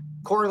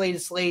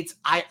correlated slates.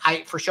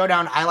 I for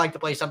Showdown, I like to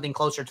play something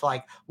closer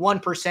to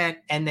 1%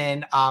 and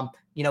then,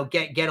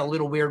 get a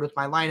little weird with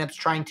my lineups,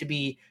 trying to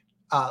be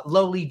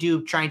lowly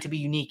duped, trying to be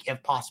unique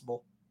if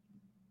possible.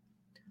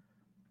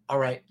 All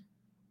right.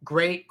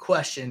 Great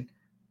question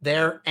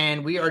there.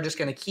 And we are just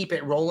going to keep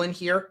it rolling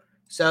here.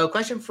 So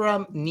question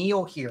from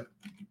Neil here.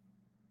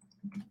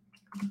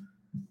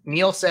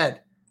 Neil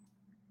said,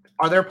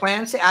 are there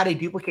plans to add a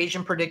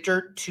duplication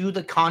predictor to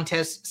the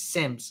contest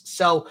sims?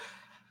 So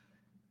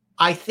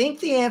I think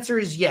the answer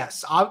is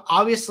yes.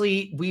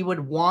 Obviously, we would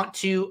want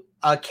to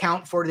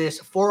account for this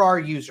for our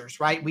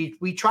users, right?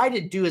 We try to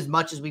do as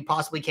much as we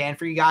possibly can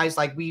for you guys.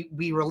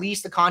 We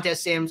released the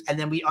contest sims and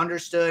then we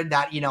understood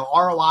that,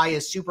 ROI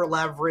is super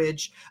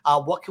leveraged.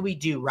 What can we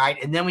do, right?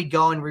 And then we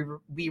go and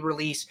we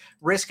release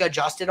risk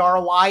adjusted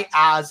ROI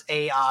as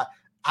a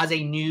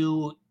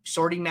new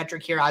sorting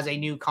metric here, as a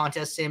new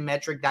contest sim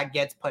metric that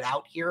gets put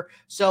out here.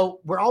 So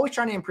we're always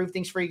trying to improve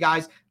things for you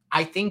guys.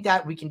 I think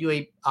that we can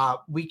do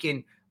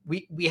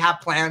we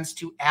have plans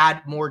to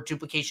add more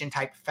duplication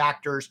type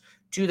factors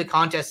to the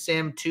contest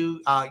sim, to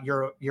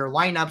your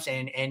lineups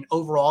and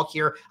overall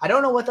here. I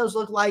don't know what those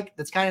look like.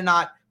 That's kind of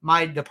not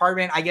my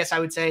department, I guess I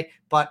would say,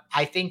 but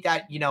I think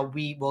that,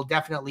 we will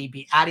definitely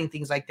be adding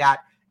things like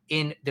that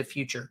in the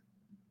future.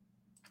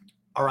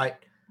 All right.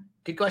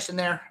 Good question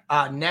there.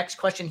 Next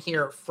question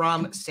here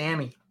from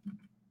Sammy.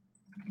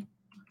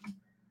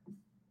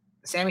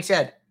 Sammy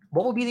said,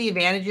 What will be the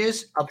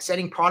advantages of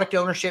setting product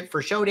ownership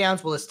for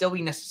showdowns? Will it still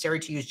be necessary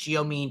to use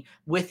geomean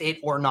with it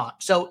or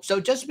not? So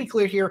just to be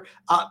clear here,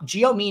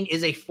 geomean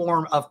is a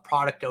form of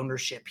product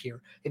ownership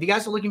here. If you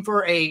guys are looking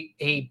for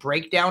a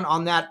breakdown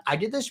on that, I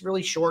did this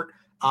really short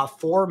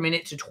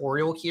 4-minute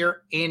tutorial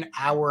here in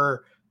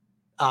our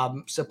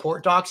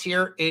support docs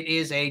here. It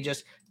is a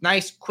just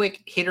nice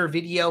quick hitter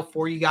video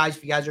for you guys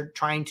if you guys are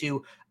trying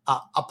to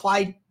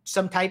apply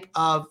some type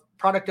of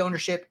product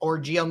ownership or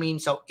geomean.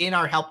 So in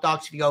our help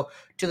docs, if you go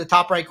to the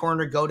top right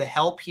corner, go to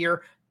help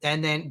here,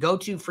 and then go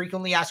to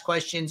frequently asked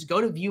questions,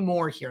 go to view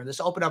more here. This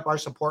will open up our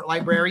support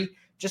library.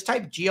 Just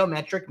type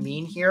geometric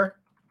mean here,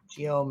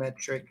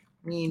 geometric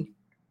mean,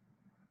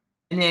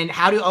 and then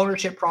how do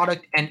ownership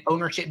product and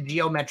ownership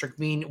geometric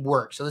mean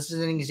work. So this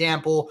is an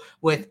example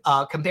with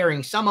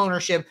comparing some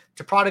ownership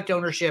to product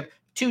ownership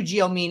to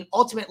geomean.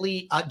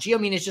 Ultimately,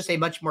 geomean is just a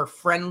much more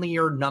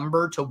friendlier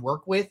number to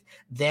work with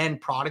than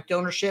product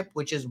ownership,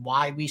 which is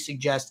why we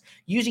suggest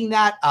using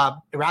that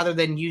rather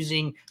than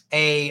using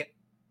a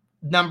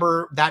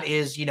number that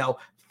is,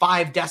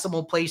 5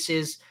 decimal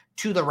places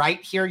to the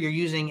right here. You're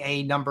using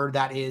a number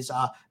that is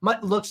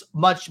looks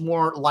much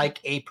more like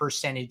a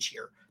percentage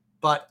here.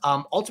 But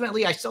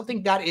ultimately, I still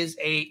think that is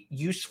a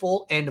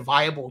useful and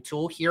viable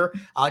tool here,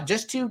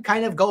 just to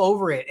kind of go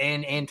over it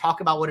and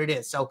talk about what it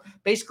is. So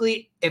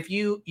basically, if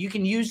you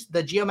can use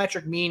the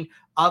geometric mean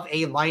of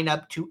a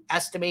lineup to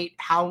estimate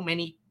how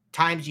many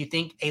times you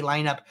think a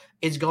lineup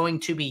is going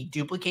to be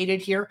duplicated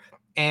here.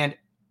 And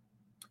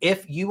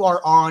if you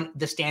are on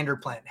the standard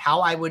plan,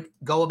 how I would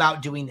go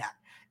about doing that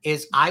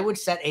is I would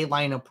set a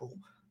lineup rule,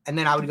 and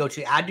then I would go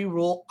to add new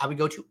rule. I would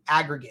go to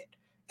aggregate.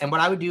 And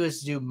what I would do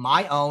is do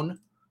my own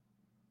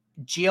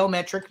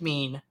geometric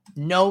mean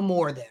no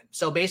more than.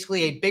 So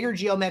basically a bigger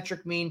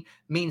geometric mean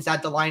means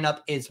that the lineup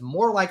is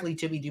more likely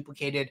to be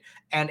duplicated,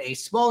 and a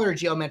smaller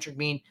geometric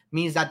mean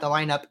means that the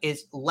lineup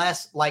is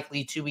less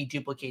likely to be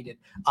duplicated.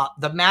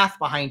 The math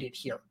behind it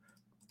here,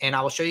 and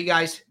I will show you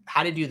guys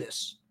how to do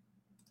this.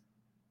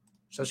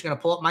 So I'm just going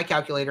to pull up my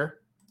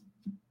calculator,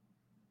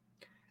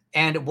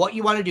 and what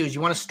you want to do is you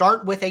want to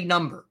start with a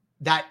number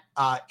that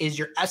is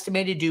your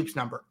estimated dupes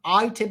number.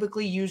 I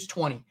typically use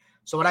 20.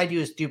 So what I do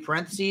is do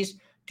parentheses,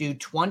 do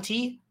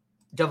 20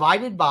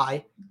 divided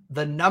by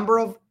the number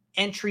of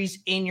entries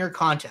in your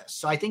contest.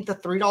 So I think the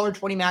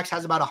 $3.20 max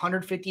has about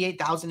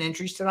 158,000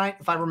 entries tonight,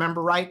 if I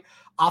remember right.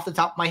 Off the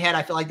top of my head,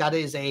 I feel like that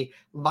is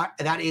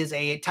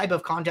a type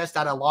of contest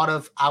that a lot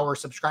of our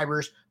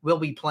subscribers will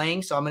be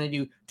playing. So I'm going to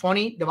do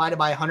 20 divided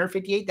by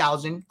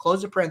 158,000,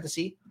 close the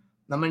parenthesis.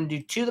 I'm going to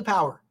do 2 to the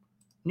power,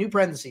 new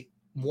parenthesis,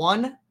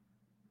 1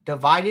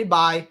 divided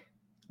by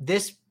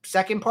this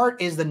second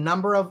part is the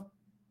number of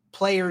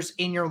players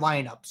in your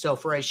lineup. So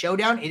for a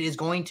showdown, it is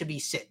going to be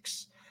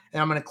 6.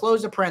 And I'm going to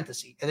close the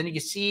parenthesis. And then you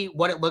can see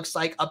what it looks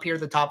like up here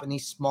at the top in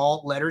these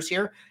small letters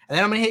here. And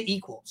then I'm going to hit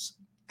equals.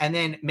 And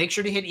then make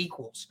sure to hit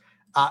equals.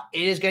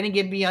 It is going to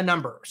give me a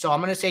number. So I'm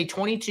going to say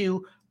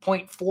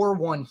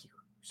 22.41 here.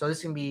 So this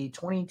is going to be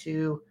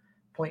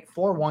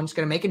 22.41. Just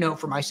going to make a note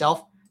for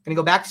myself. I'm going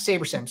to go back to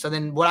SaberSim. So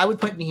then what I would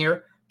put in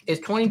here is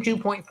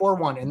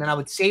 22.41. And then I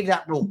would save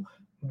that rule.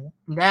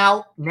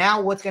 Now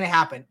what's going to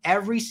happen?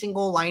 Every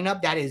single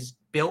lineup that is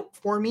built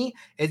for me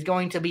is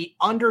going to be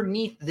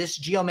underneath this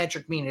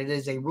geometric mean. It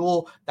is a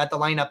rule that the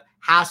lineup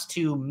has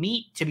to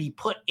meet to be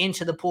put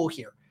into the pool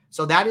here.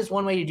 So that is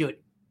one way to do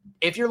it.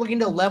 If you're looking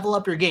to level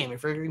up your game,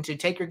 if you're going to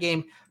take your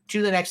game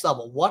to the next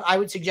level, what I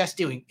would suggest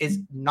doing is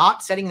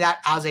not setting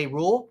that as a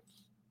rule.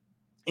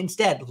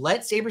 Instead,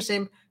 let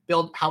SaberSim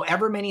build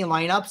however many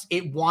lineups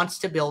it wants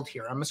to build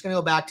here. I'm just going to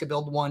go back to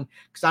build one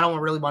because I don't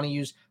really want to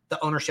use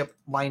the ownership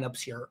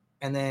lineups here.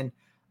 And then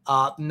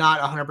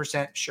not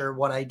 100% sure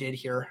what I did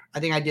here.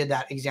 I think I did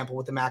that example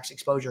with the max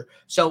exposure.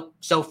 So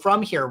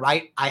from here,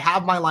 right, I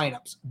have my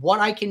lineups. What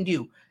I can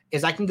do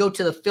is I can go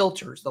to the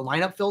filters, the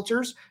lineup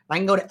filters. I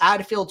can go to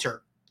add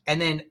filter.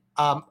 And then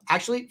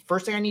actually,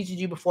 first thing I need to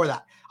do before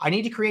that, I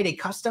need to create a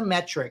custom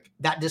metric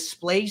that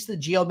displays the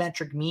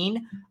geometric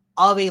mean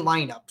of a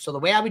lineup. So the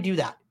way I would do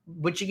that,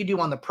 which you could do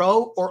on the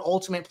pro or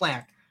ultimate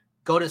plan,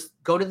 go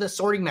to the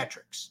sorting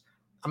metrics.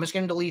 I'm just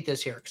going to delete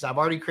this here because I've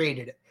already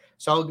created it.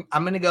 So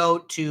I'm going to go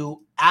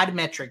to add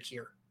metric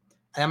here,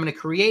 and I'm going to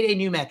create a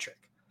new metric.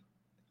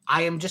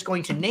 I am just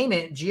going to name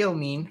it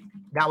geomean.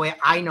 That way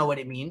I know what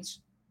it means.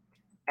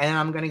 And then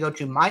I'm going to go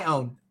to my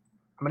own.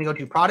 I'm going to go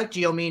to product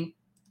geomean,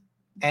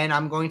 and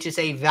I'm going to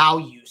say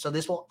value. So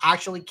this will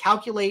actually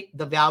calculate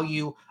the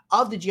value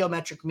of the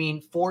geometric mean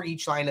for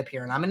each lineup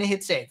here. And I'm going to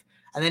hit save.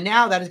 And then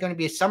now that is going to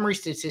be a summary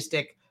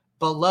statistic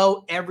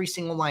below every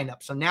single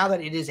lineup. So now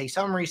that it is a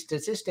summary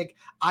statistic,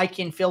 I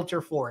can filter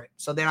for it.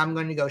 So then I'm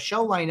going to go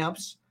show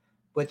lineups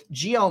with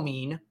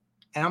geomean,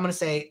 and I'm going to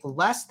say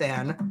less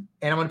than,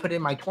 and I'm going to put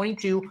in my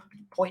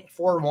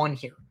 22.41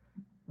 here.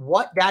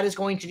 What that is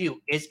going to do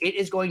is it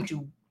is going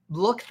to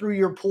look through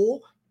your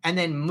pool and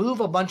then move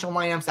a bunch of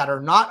lineups that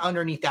are not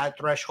underneath that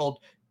threshold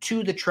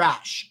to the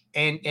trash.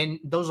 And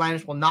those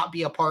lineups will not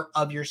be a part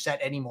of your set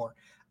anymore.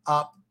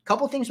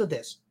 Couple things with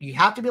this. You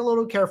have to be a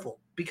little careful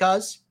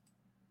because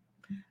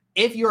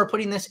if you are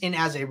putting this in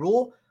as a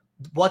rule,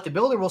 what the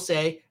builder will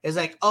say is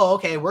like, oh,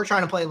 okay, we're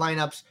trying to play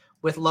lineups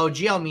with low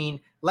geo mean.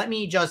 Let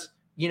me just,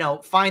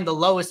 find the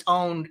lowest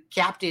owned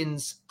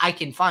captains I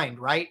can find,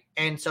 right?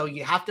 And so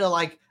you have to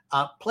like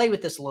play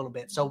with this a little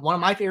bit. So one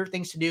of my favorite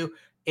things to do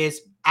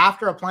is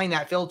after applying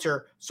that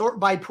filter, sort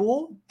by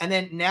pool. And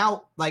then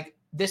now, like,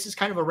 this is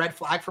kind of a red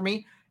flag for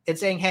me.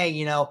 It's saying,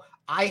 hey,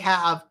 I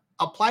have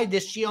applied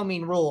this geo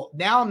mean rule.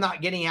 Now I'm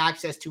not getting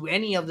access to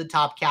any of the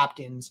top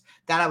captains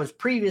that I was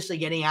previously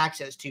getting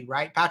access to,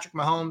 right? Patrick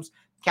Mahomes,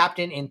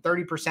 captain in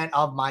 30%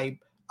 of my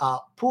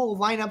pool of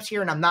lineups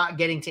here, and I'm not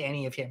getting to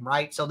any of him,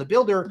 right? So the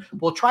builder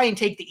will try and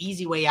take the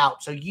easy way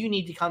out. So you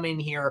need to come in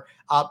here,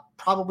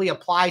 probably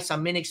apply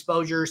some min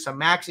exposures, some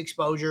max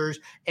exposures,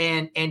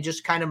 and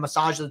just kind of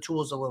massage the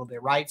tools a little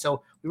bit, right?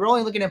 So we were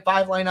only looking at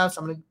 5 lineups.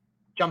 I'm going to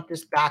jump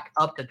this back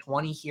up to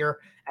 20 here.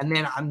 And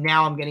then I'm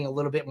getting a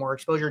little bit more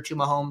exposure to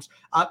Mahomes.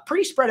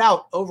 Pretty spread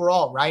out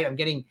overall, right? I'm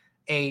getting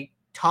a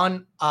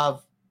ton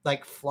of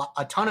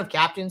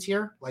captains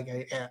here,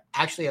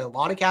 actually a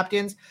lot of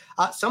captains.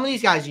 Some of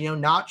these guys,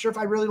 not sure if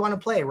I really want to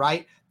play,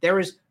 right? There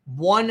is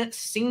one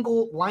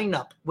single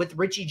lineup with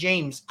Richie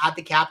James at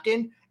the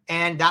captain,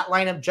 and that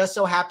lineup just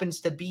so happens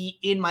to be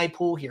in my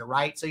pool here,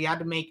 right? So you have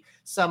to make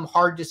some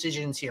hard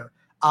decisions here.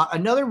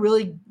 Another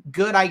really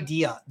good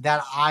idea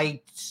that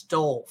I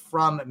stole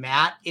from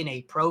Matt in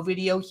a pro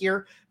video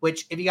here,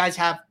 which if you guys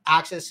have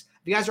access,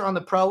 if you guys are on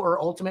the pro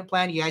or ultimate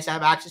plan, you guys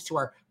have access to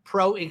our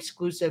pro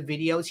exclusive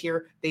videos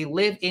here. They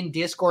live in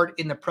Discord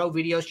in the pro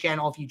videos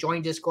channel. If you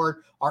join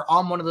Discord or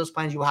on one of those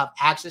plans, you will have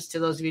access to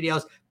those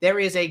videos. There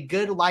is a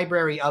good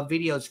library of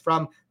videos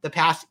from the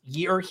past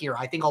year here.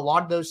 I think a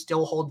lot of those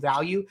still hold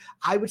value.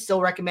 I would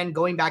still recommend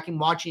going back and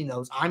watching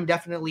those. I'm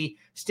definitely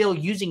still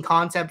using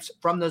concepts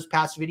from those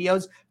past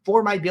videos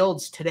for my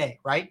builds today,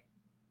 right?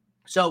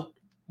 So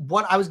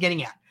what I was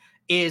getting at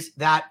is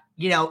that,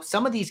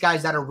 some of these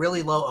guys that are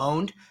really low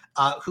owned,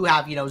 who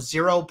have,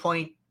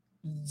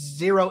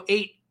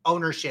 0.08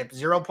 ownership,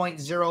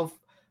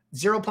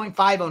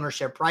 0.5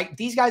 ownership, right?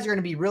 These guys are going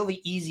to be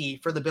really easy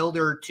for the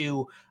builder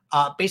to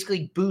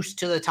basically boost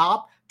to the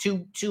top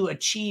to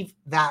achieve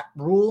that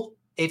rule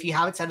if you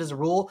have it set as a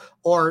rule,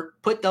 or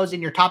put those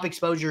in your top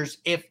exposures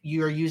if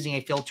you're using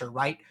a filter,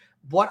 right?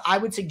 What I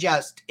would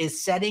suggest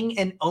is setting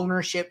an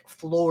ownership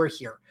floor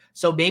here.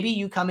 So maybe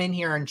you come in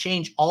here and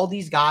change all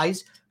these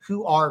guys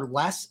who are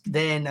less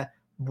than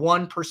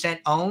 1%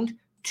 owned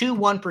to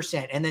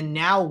 1%. And then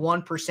now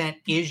 1%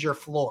 is your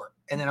floor.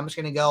 And then I'm just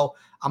going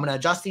to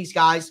adjust these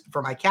guys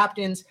for my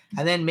captains.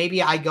 And then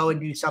maybe I go and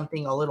do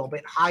something a little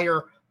bit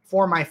higher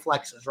for my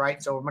flexes,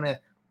 right? So I'm going to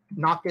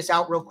knock this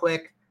out real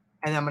quick.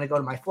 And then I'm going to go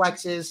to my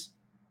flexes.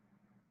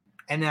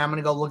 And then I'm going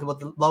to go look at what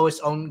the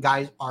lowest owned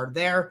guys are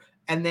there.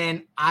 And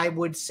then I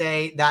would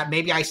say that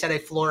maybe I set a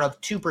floor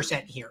of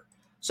 2% here.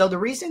 So the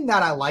reason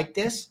that I like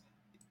this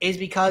is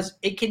because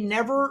it can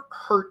never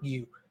hurt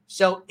you.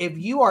 So if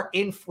you are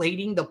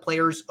inflating the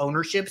players'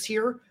 ownerships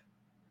here,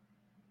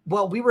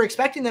 well, we were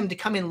expecting them to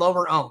come in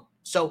lower owned.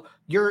 So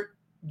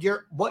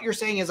what you're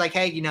saying is like,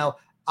 hey,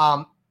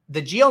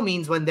 the geo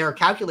means when they're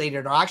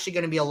calculated are actually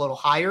going to be a little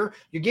higher.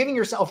 You're giving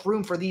yourself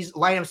room for these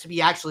lineups to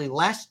be actually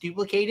less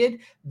duplicated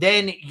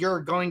than you're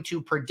going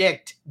to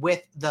predict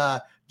with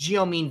the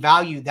geo mean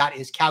value that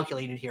is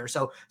calculated here.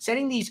 So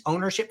setting these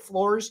ownership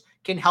floors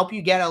can help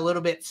you get a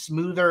little bit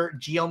smoother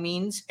geo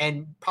means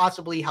and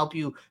possibly help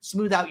you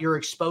smooth out your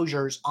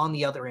exposures on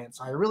the other end.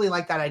 So I really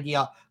like that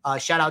idea.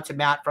 Shout out to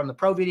Matt from the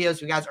pro videos.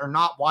 If you guys are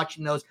not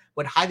watching those,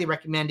 would highly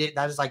recommend it.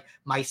 That is like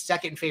my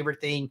second favorite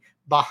thing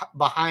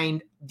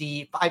behind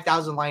the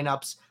 5,000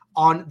 lineups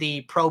on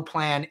the pro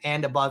plan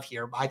and above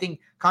here. I think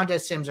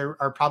contest sims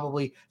are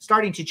probably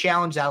starting to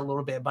challenge that a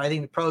little bit, but I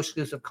think the pro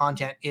exclusive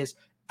content is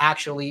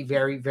actually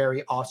very,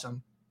 very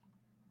awesome.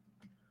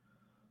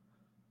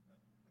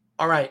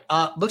 All right.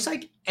 Looks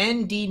like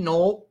ND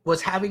Knoll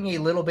was having a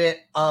little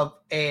bit of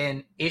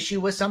an issue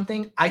with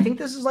something. I think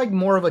this is like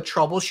more of a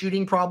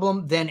troubleshooting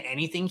problem than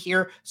anything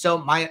here. So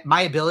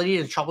my ability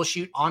to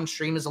troubleshoot on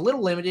stream is a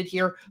little limited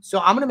here. So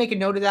I'm going to make a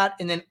note of that.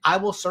 And then I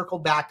will circle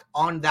back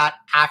on that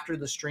after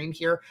the stream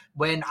here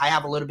when I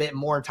have a little bit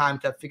more time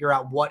to figure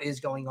out what is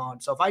going on.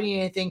 So if I need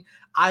anything,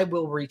 I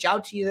will reach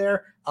out to you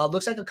there.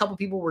 Looks like a couple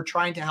people were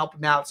trying to help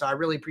him out. So I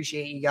really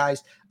appreciate you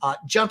guys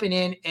jumping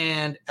in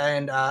and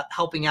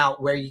helping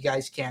out where you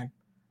guys can.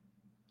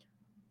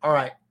 All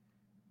right.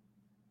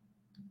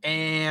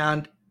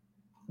 And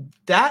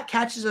that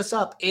catches us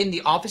up in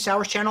the Office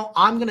Hours channel.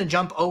 I'm going to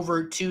jump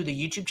over to the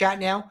YouTube chat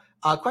now.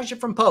 A question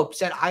from Pope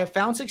said, I have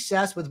found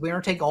success with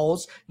winner take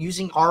alls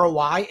using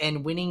ROI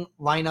and winning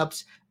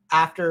lineups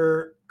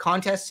after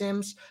contest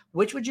sims.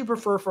 Which would you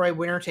prefer for a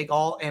winner take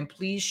all? And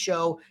please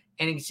show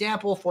an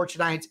example for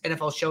tonight's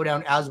NFL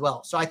Showdown as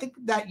well. So I think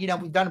that,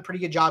 we've done a pretty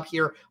good job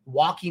here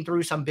walking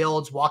through some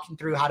builds, walking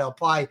through how to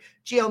apply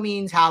geo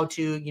means, how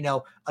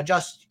to,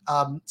 adjust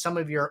some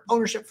of your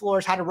ownership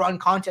floors, how to run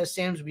contest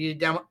sims. We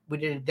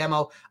did a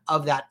demo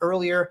of that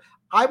earlier.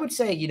 I would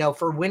say,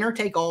 for winner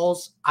take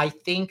alls, I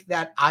think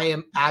that I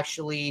am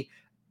actually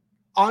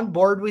on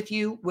board with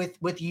you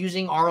with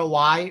using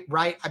ROI,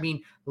 right? I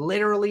mean,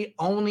 literally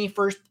only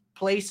first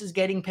place is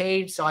getting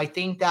paid. So I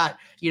think that,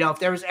 if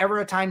there was ever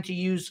a time to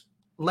use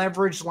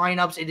leveraged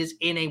lineups, it is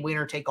in a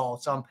winner take all.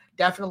 So I'm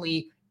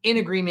definitely in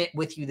agreement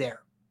with you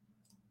there.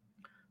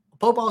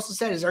 Pope also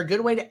said, is there a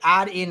good way to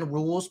add in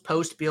rules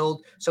post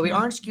build so we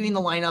aren't skewing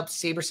the lineup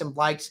SaberSim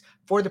likes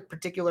for the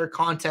particular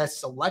contest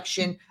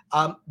selection?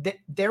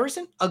 There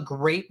isn't a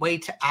great way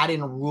to add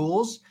in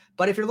rules,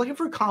 but if you're looking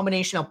for a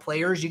combination of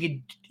players,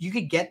 you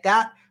could get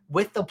that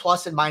with the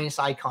plus and minus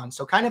icons.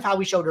 So kind of how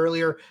we showed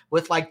earlier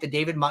with like the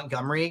David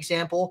Montgomery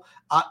example.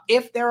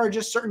 If there are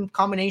just certain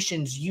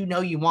combinations you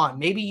want,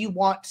 maybe you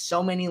want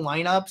so many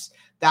lineups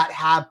that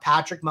have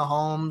Patrick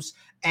Mahomes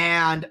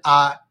and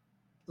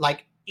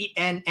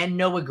and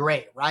Noah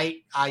Gray, right?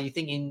 You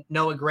thinking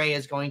Noah Gray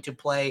is going to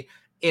play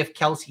if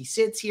Kelsey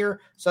sits here.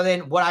 So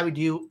then what I would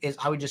do is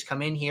I would just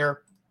come in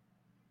here.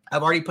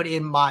 I've already put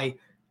in my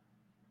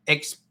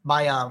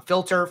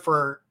filter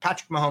for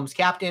Patrick Mahomes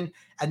captain,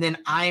 and then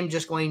I'm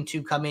just going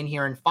to come in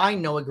here and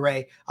find Noah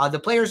Gray. The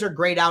players are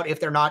grayed out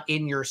if they're not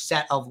in your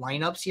set of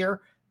lineups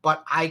here,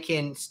 but I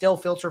can still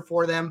filter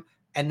for them,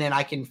 and then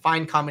I can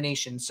find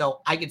combinations.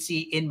 So I can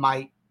see in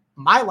my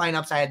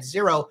lineups, I had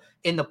 0.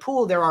 In the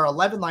pool, there are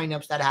 11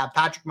 lineups that have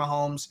Patrick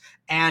Mahomes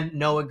and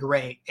Noah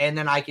Gray. And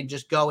then I can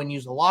just go and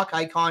use the lock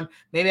icon.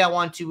 Maybe I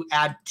want to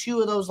add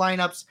 2 of those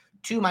lineups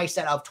to my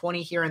set of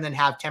 20 here and then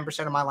have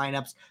 10% of my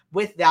lineups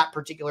with that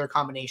particular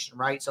combination,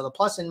 right? So the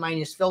plus and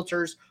minus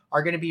filters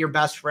are going to be your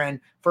best friend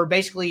for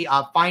basically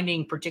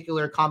finding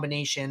particular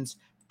combinations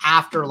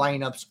after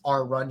lineups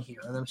are run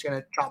here. And I'm just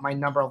going to chop my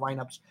number of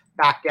lineups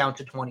back down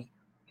to 20.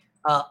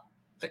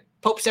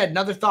 Pope said,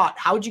 another thought.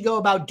 How would you go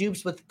about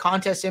dupes with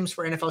contest sims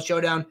for NFL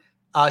Showdown?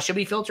 Should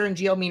we filter in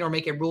GeoMean or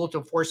make a rule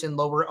to force in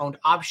lower owned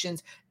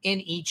options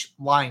in each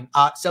line?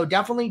 So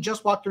definitely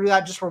just walk through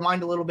that, just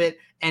rewind a little bit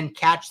and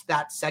catch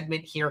that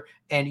segment here,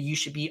 and you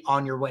should be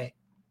on your way.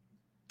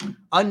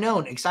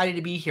 Unknown, excited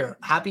to be here.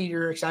 Happy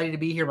you're excited to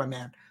be here, my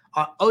man.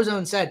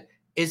 Ozone said,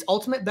 is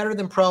Ultimate better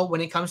than Pro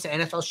when it comes to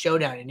NFL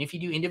Showdown? And if you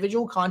do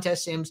individual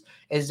contest sims,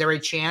 is there a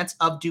chance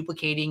of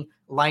duplicating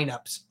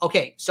lineups?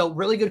 Okay, so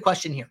really good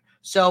question here.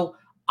 So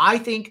I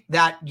think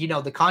that,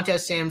 the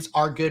contest sims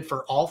are good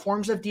for all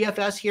forms of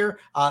DFS here.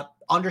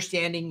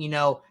 Understanding,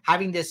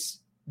 having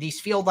these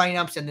field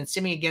lineups and then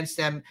simming against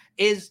them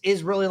is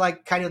really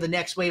like kind of the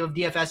next wave of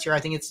DFS here. I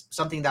think it's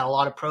something that a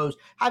lot of pros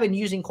have been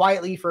using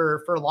quietly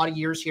for a lot of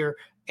years here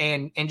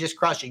and just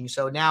crushing.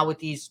 So now with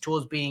these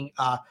tools being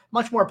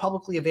much more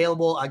publicly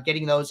available,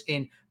 getting those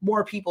in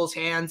more people's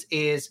hands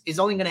is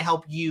only going to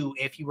help you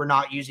if you were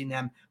not using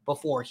them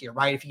before here,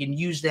 right? If you can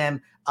use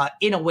them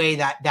in a way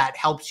that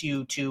helps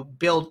you to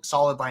build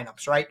solid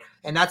lineups, right?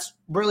 And that's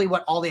really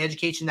what all the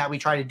education that we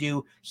try to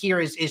do here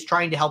is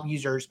trying to help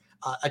users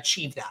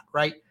achieve that,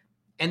 right?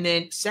 And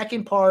then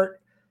second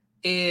part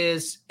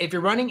is, if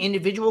you're running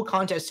individual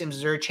contest sims,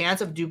 is there a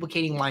chance of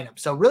duplicating lineups?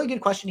 So really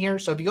good question here.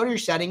 So if you go to your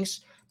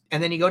settings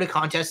and then you go to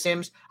contest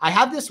sims, I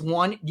have this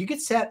one. You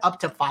could set up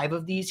to 5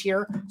 of these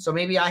here. So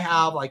maybe I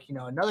have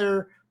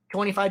another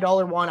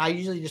 $25 one. I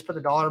usually just put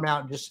the dollar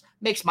amount and just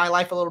makes my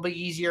life a little bit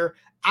easier.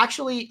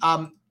 Actually,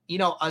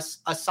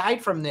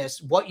 aside from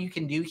this, what you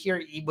can do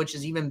here, which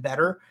is even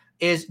better,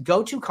 is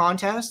go to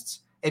contests.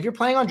 If you're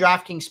playing on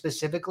DraftKings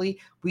specifically,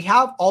 we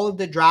have all of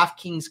the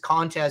DraftKings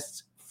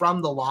contests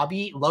from the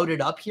lobby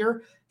loaded up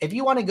here. If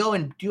you want to go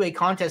and do a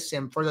contest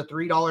sim for the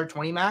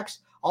 $3.20 max,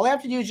 all I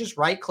have to do is just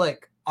right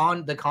click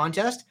on the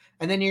contest,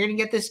 and then you're going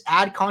to get this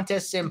add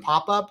contest sim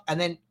pop up, and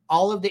then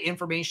all of the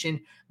information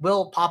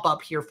will pop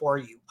up here for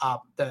you.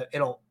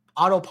 It'll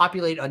auto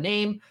populate a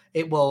name.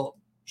 It will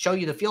show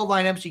you the field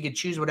lineups. You can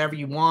choose whatever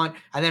you want,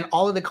 and then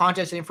all of the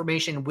contest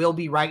information will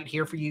be right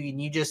here for you,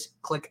 and you just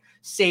click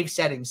save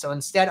settings. So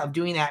instead of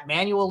doing that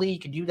manually, you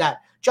can do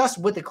that just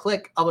with the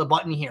click of a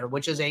button here,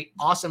 which is a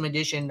awesome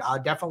addition.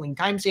 Definitely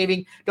time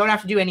saving. Don't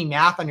have to do any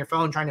math on your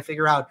phone trying to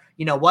figure out,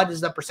 what is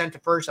the percent to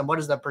first and what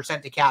is the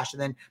percent to cash.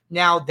 And then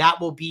now that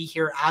will be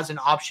here as an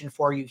option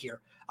for you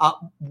here.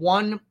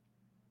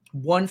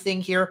 One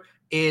thing here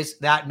is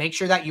that make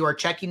sure that you are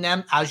checking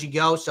them as you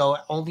go. So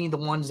only the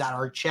ones that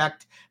are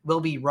checked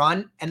will be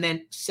run. And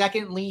then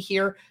secondly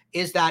here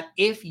is that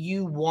if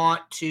you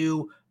want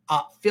to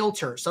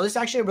filter. So this is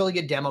actually a really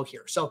good demo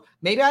here. So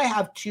maybe I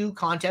have 2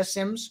 contest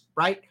sims,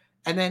 right?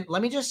 And then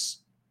let me these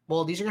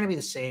are going to be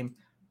the same.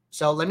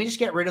 So let me just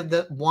get rid of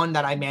the one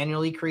that I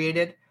manually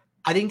created.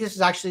 I think this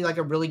is actually like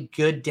a really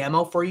good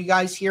demo for you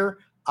guys here.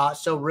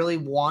 So really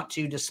want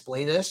to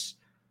display this.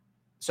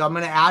 So I'm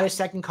going to add a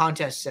second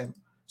contest sim.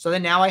 So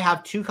then now I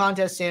have 2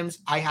 contest sims.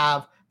 I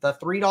have the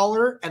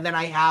 $3 and then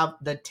I have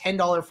the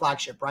 $10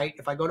 flagship, right?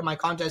 If I go to my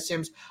contest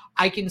sims,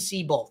 I can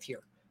see both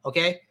here.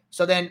 Okay.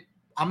 So then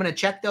I'm going to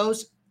check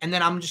those, and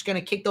then I'm just going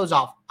to kick those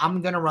off.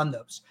 I'm going to run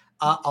those.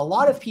 A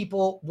lot of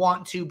people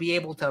want to be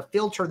able to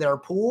filter their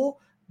pool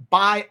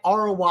by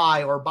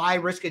ROI or by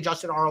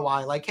risk-adjusted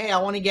ROI. Like, hey,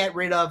 I want to get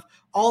rid of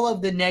all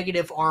of the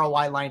negative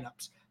ROI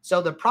lineups.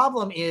 So the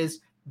problem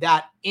is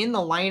that in the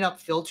lineup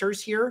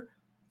filters here,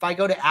 if I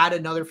go to add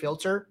another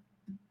filter,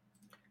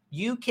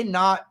 you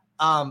cannot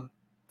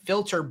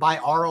filter by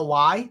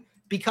ROI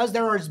because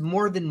there is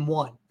more than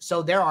one.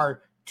 So there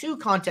are 2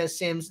 contest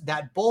sims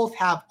that both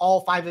have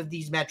all 5 of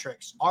these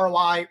metrics: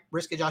 ROI,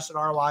 risk adjusted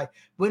ROI,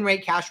 win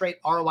rate, cash rate,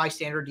 ROI,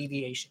 standard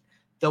deviation.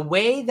 The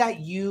way that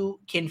you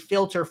can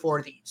filter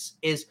for these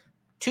is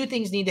 2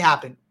 things need to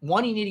happen.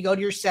 One, you need to go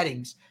to your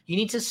settings. You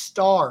need to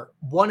star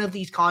one of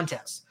these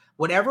contests.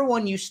 Whatever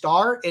one you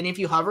star, and if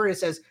you hover, it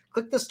says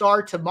click the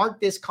star to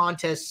mark this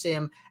contest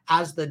sim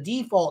as the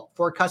default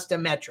for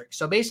custom metrics.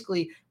 So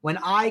basically, when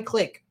I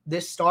click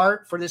this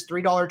star for this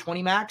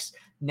 $3.20 max,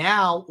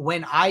 now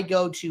when I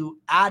go to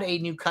add a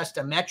new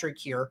custom metric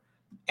here,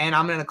 and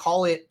I'm going to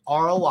call it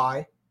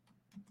ROI,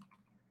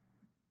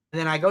 and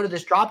then I go to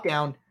this drop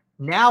down,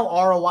 now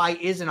ROI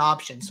is an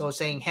option. So it's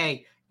saying,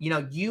 hey,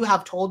 you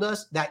have told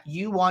us that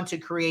you want to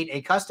create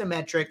a custom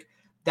metric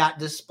that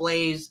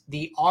displays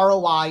the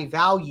ROI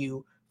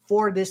value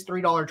for this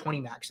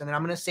 $3.20 max. And then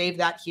I'm going to save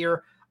that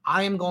here.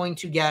 I am going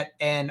to get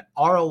an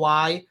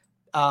ROI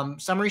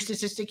summary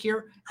statistic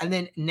here. And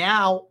then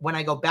now when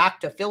I go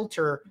back to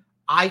filter,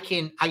 I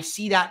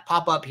see that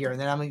pop up here. And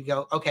then I'm going to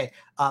go, okay,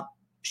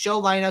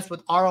 show lineups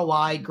with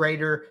ROI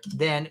greater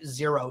than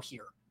 0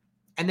 here.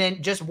 And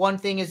then just one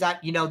thing is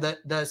that,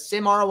 the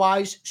sim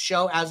ROIs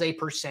show as a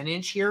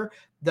percentage here.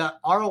 The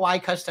ROI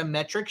custom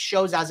metric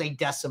shows as a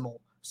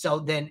decimal. So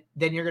then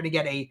you're going to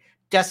get a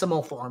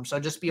decimal form. So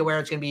just be aware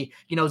it's going to be,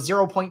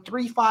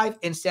 0.35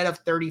 instead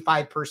of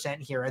 35%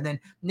 here. And then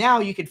now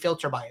you can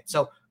filter by it.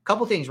 So a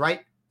couple things,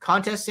 right?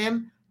 Contest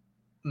sim,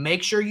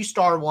 make sure you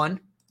star one,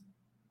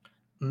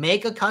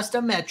 make a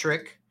custom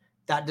metric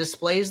that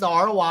displays the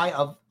ROI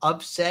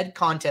of said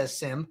contest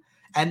sim,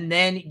 and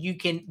then you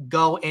can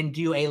go and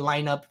do a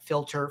lineup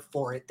filter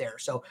for it there.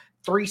 So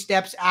 3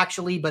 steps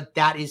actually, but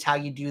that is how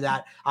you do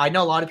that. I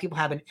know a lot of people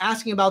have been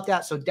asking about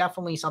that, so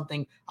definitely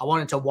something I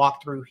wanted to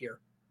walk through here.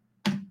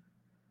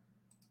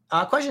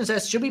 Question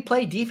says, should we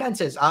play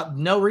defenses?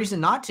 No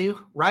reason not to,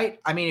 right?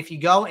 I mean, if you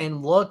go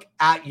and look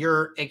at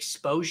your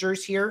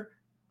exposures here,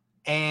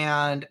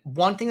 and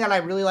one thing that I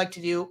really like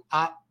to do,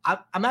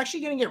 I'm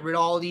actually going to get rid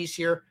of all of these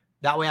here.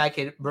 That way I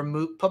can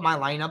put my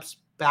lineups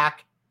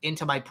back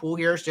into my pool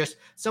here. It's just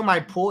so my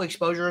pool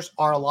exposures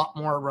are a lot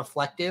more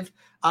reflective.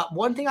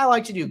 One thing I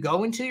like to do,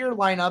 go into your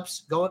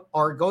lineups,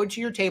 go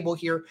into your table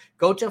here,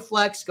 go to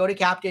flex, go to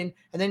captain,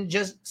 and then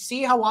just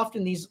see how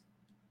often these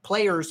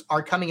players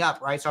are coming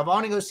up, right? So if I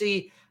want to go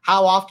see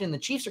how often the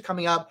Chiefs are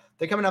coming up,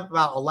 they're coming up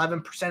about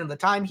 11% of the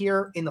time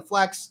here in the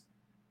flex.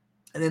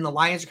 And then the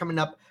Lions are coming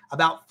up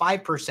about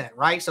 5%,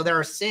 right? So there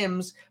are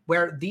sims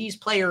where these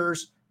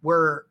players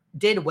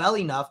did well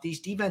enough,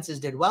 these defenses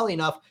did well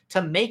enough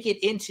to make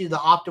it into the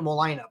optimal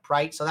lineup,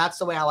 right? So that's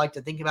the way I like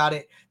to think about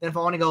it. Then if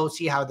I want to go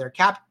see how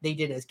they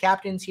did as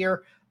captains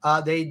here,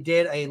 they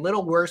did a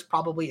little worse,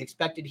 probably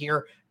expected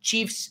here.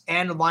 Chiefs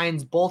and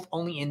Lions both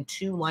only in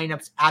 2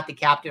 lineups at the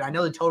captain. I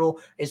know the total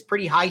is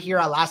pretty high here.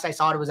 Last I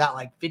saw it was at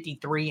like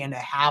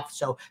 53.5.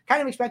 So kind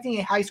of expecting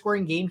a high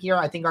scoring game here.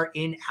 I think our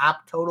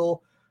in-app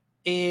total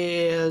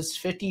is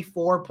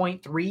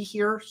 54.3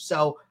 here.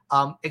 So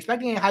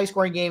expecting a high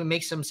scoring game. It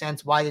makes some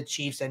sense why the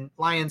Chiefs and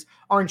Lions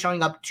aren't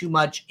showing up too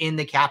much in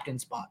the captain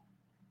spot.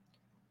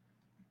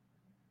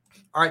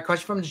 All right,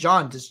 question from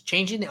John. Does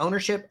changing the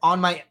ownership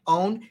on my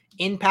own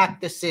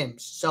impact the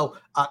Sims? So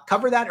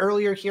cover that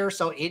earlier here.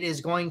 So it is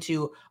going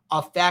to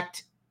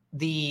affect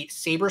the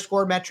Saber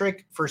score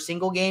metric for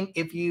single game.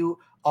 If you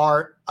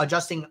are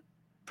adjusting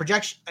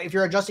projection, if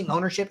you're adjusting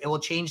ownership, it will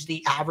change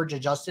the average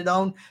adjusted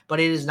own, but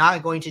it is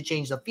not going to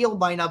change the field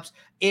lineups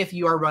if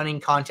you are running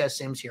contest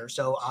sims here.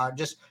 So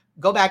just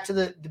go back to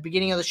the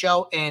beginning of the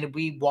show and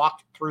we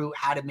walked through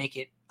how to make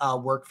it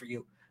work for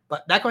you.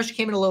 But that question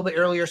came in a little bit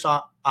earlier,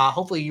 so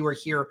hopefully you were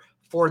here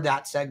for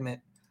that segment.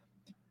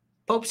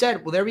 Pope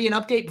said, will there be an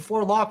update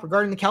before lock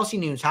regarding the Kelsey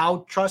news?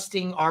 How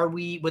trusting are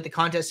we with the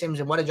contest sims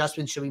and what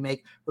adjustments should we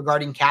make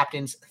regarding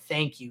captains?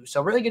 Thank you.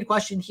 So really good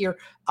question here.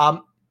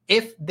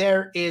 If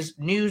there is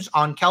news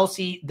on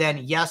Kelsey, then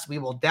yes, we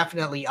will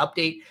definitely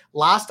update.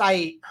 Last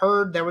I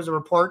heard, there was a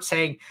report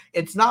saying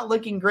it's not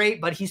looking great,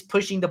 but he's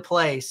pushing to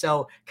play.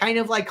 So kind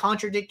of like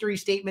contradictory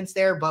statements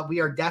there, but we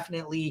are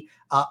definitely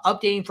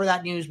updating for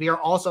that news. We are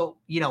also,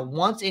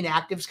 once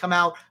inactives come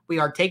out, we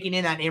are taking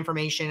in that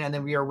information and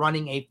then we are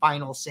running a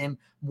final sim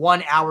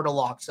 1 hour to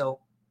lock. So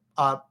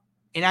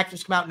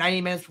inactives come out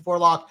 90 minutes before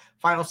lock,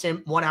 final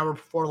sim 1 hour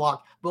before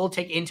lock. We'll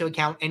take into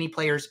account any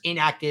players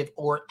inactive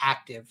or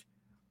active.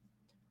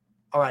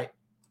 All right.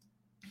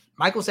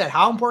 Michael said,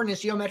 how important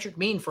is geometric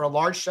mean for a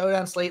large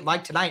showdown slate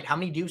like tonight? How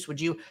many dupes would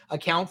you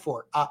account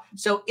for?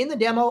 So in the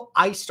demo,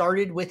 I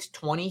started with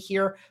 20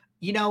 here.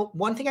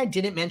 One thing I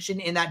didn't mention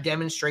in that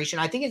demonstration,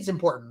 I think it's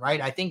important, right?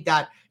 I think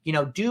that,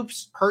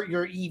 dupes hurt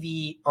your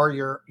EV or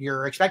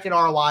your expected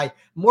ROI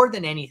more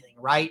than anything,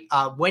 right?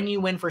 When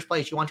you win first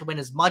place, you want to win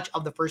as much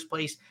of the first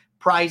place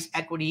prize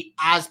equity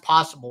as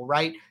possible,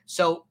 right?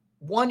 So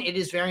 1, it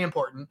is very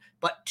important,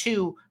 but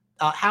 2,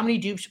 how many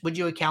dupes would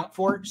you account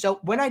for? So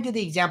when I did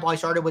the example, I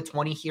started with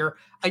 20 here.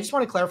 I just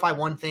want to clarify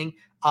one thing.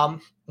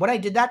 When I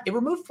did that, it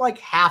removed like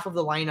half of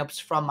the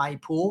lineups from my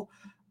pool.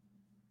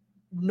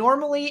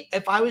 normally,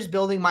 if I was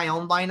building my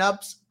own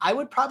lineups, I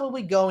would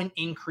probably go and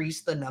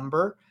increase the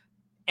number,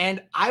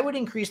 and I would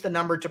increase the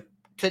number to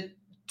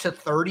to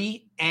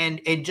 30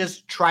 and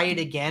just try it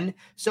again.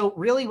 So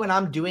really, when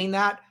I'm doing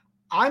that,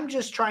 I'm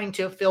just trying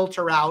to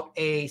filter out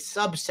a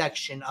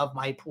subsection of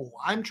my pool.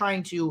 I'm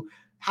trying to,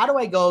 how do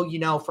I go,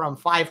 from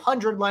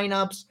 500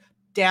 lineups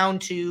down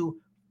to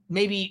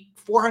maybe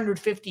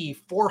 450,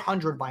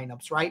 400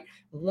 lineups, right?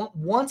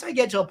 Once I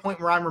get to a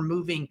point where I'm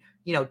removing,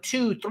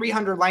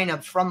 300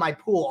 lineups from my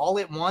pool all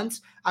at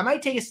once, I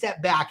might take a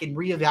step back and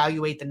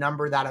reevaluate the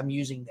number that I'm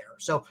using there.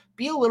 So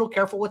be a little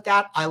careful with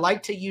that. I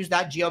like to use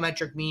that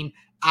geometric mean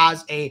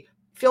as a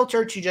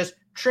filter to just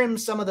trim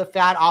some of the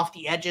fat off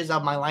the edges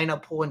of my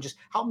lineup pool and just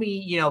help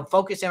me,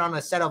 focus in on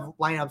a set of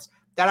lineups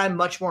that I'm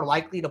much more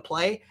likely to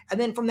play. And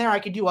then from there, I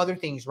can do other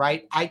things,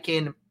 right? I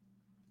can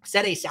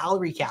set a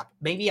salary cap.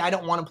 Maybe I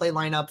don't want to play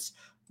lineups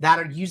that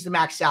are use the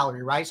max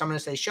salary, right? So I'm going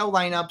to say show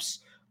lineups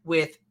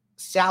with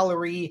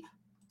salary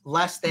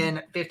less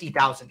than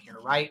 50,000 here,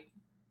 right?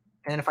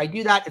 And if I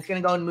do that, it's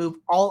going to go and move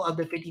all of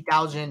the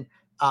 50,000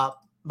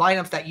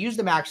 lineups that use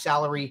the max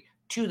salary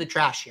to the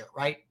trash here,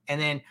 right? And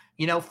then,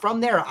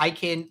 from there, I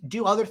can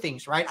do other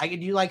things, right? I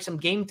can do like some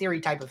game theory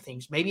type of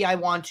things. Maybe I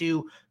want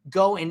to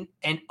go and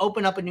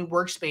open up a new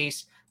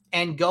workspace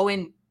and go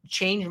and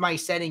change my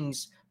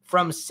settings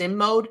from sim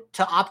mode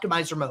to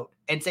optimizer mode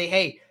and say,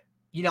 hey,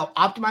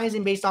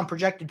 optimizing based on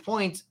projected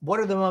points, what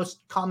are the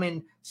most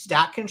common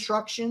stat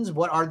constructions?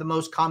 What are the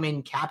most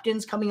common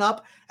captains coming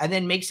up? And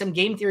then make some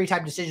game theory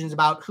type decisions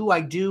about who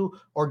I do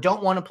or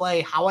don't want to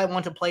play, how I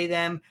want to play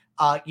them.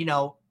 Are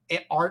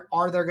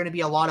there going to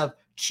be a lot of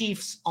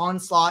Chiefs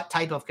onslaught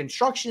type of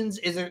constructions?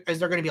 Is there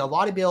going to be a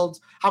lot of builds?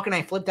 How can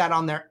I flip that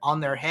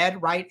on their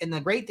head, right? And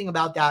the great thing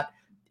about that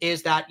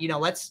is that,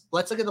 let's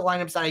look at the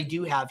lineups that I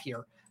do have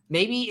here.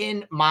 Maybe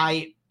in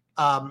my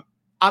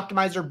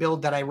optimizer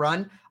build that I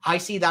run, I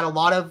see that a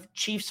lot of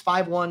Chiefs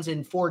 5-1s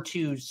and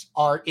 4-2s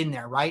are in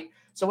there, right?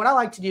 So what I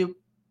like to do,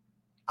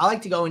 I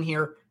like to go in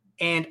here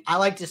and I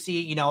like to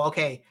see,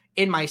 okay,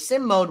 in my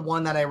sim mode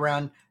one that I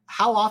run,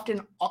 how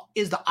often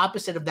is the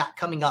opposite of that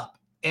coming up?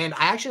 And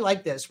I actually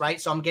like this, right?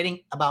 So I'm getting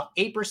about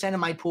 8% of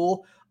my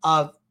pool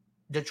of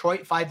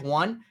Detroit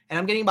 5-1, and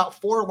I'm getting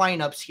about 4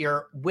 lineups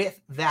here with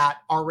that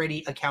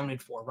already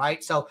accounted for,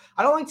 right? So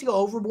I don't like to go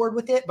overboard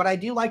with it, but I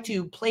do like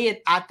to play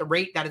it at the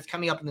rate that it's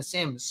coming up in the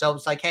Sims. So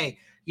it's like, hey,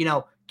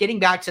 getting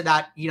back to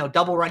that,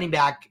 double running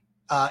back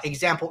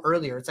example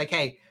earlier, it's like,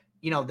 hey,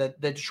 the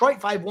Detroit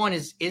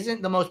 5-1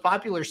 isn't the most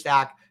popular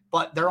stack,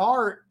 but there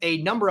are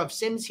a number of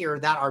Sims here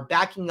that are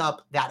backing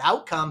up that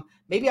outcome.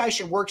 Maybe I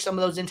should work some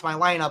of those into my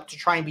lineup to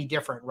try and be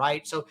different,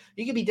 right? So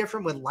you can be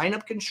different with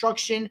lineup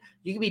construction.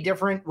 You can be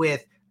different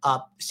with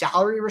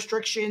salary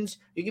restrictions.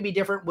 You can be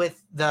different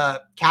with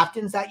the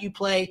captains that you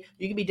play.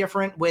 You can be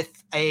different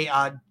with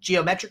a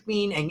geometric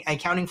mean and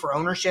accounting for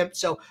ownership.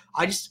 So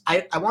I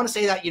want to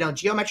say that,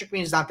 geometric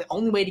mean is not the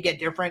only way to get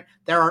different.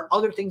 There are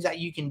other things that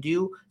you can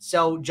do.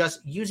 So just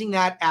using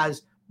that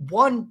as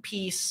one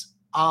piece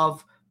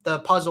of the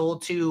puzzle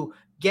to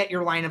get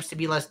your lineups to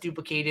be less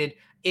duplicated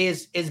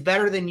is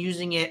better than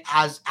using it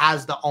as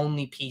the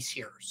only piece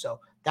here. So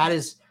that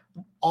is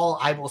all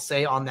I will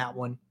say on that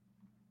one.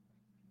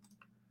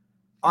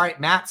 All right,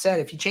 Matt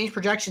said, if you change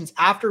projections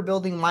after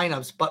building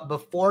lineups, but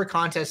before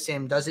contest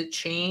sim, does it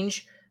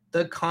change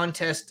the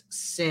contest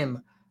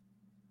sim?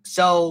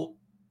 So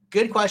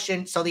good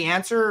question. So the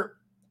answer,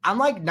 I'm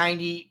like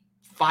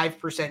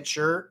 95%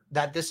 sure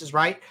that this is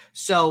right.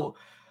 So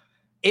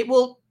it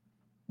will,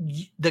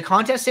 the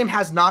contest sim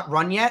has not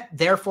run yet.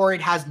 Therefore,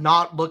 it has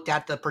not looked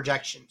at the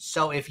projections.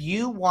 So if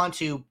you want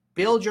to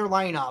build your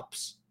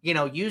lineups,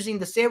 using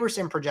the Saber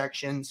Sim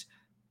projections,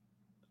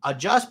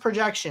 adjust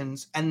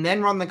projections, and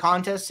then run the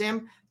contest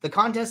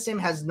sim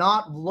has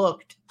not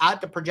looked at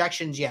the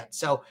projections yet.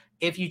 So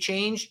if you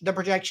change the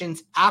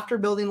projections after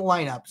building the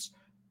lineups,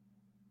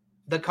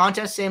 the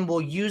contest sim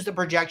will use the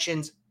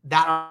projections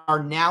that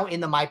are now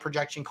in the My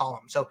Projection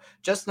column. So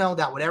just know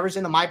that whatever's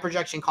in the My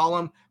Projection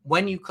column,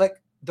 when you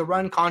click the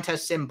Run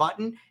Contest Sim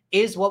button,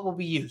 is what will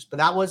be used. But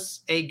that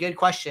was a good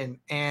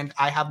question, and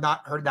I have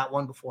not heard that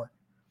one before.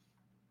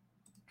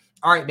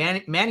 All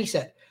right, Manny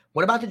said,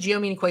 what about the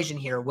geomean equation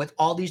here? With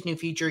all these new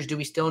features, do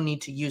we still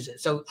need to use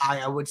it? So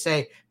I would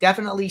say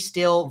definitely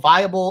still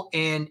viable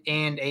and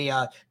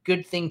a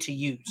good thing to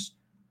use.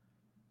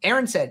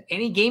 Aaron said,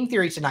 any game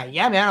theory tonight?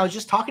 Yeah, man, I was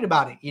just talking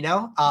about it,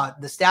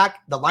 the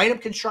stack, the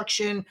lineup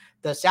construction,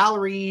 the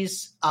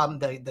salaries,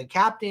 the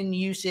captain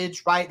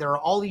usage, right? There are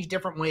all these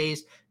different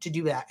ways to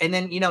do that. And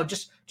then,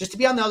 just to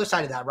be on the other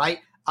side of that, right?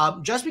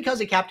 Just because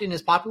a captain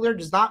is popular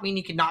does not mean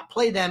you cannot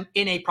play them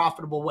in a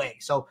profitable way.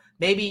 So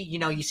maybe,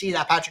 you see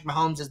that Patrick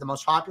Mahomes is the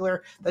most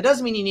popular. That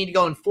doesn't mean you need to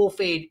go in full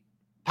fade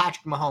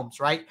Patrick Mahomes,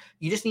 right?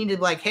 You just need to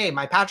be like, hey,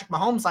 my Patrick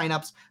Mahomes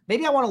lineups,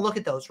 maybe I want to look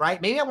at those,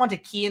 right? Maybe I want to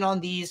key in on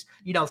these,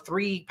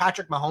 3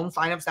 Patrick Mahomes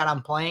lineups that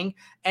I'm playing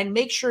and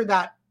make sure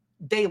that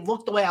they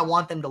look the way I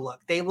want them to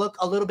look. They look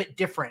a little bit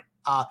different.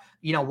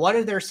 What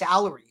are their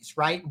salaries,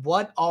 right?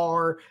 What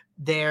are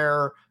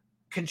their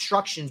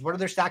constructions? What are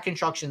their stack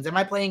constructions? Am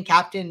I playing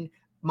captain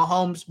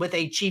Mahomes with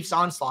a Chiefs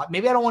onslaught.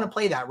 Maybe I don't want to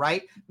play that,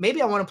 right?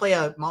 Maybe I want to play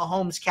a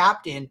Mahomes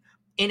captain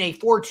in a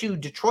 4-2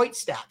 Detroit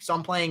stack. So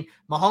I'm playing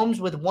Mahomes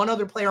with one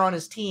other player on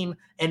his team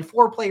and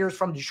 4 players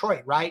from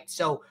Detroit, right?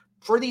 So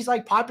for these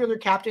like popular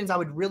captains, I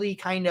would really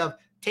kind of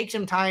take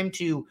some time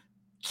to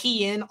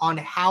key in on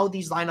how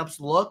these lineups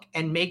look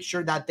and make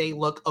sure that they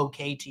look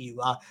okay to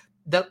you.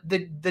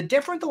 The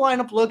different the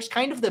lineup looks,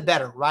 kind of the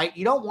better, right?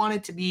 You don't want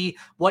it to be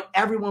what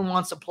everyone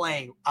wants to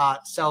play.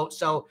 So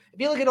if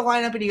you look at a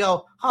lineup and you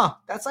go,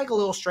 that's like a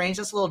little strange,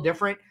 that's a little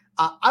different.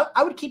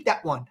 I would keep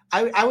that one.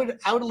 I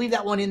would leave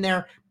that one in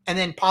there and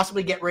then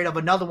possibly get rid of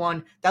another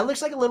one that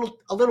looks like a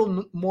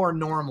little more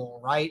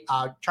normal, right?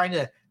 Trying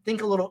to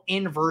think a little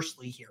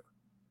inversely here.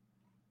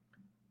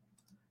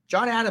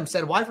 John Adams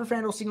said, why for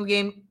FanDuel single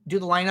game do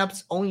the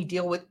lineups only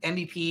deal with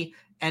MVP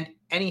and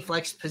any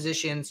flex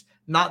positions,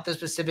 not the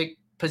specific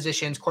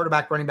positions,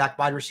 quarterback, running back,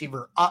 wide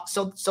receiver?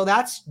 So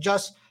that's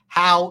just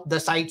how the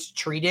sites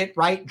treat it,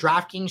 right?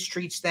 DraftKings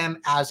treats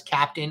them as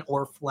captain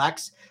or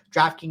flex.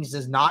 DraftKings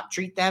does not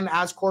treat them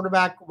as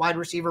quarterback, wide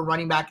receiver,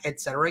 running back,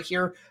 etc.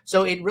 here.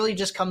 So it really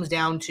just comes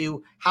down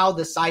to how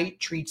the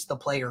site treats the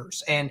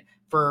players. And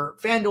for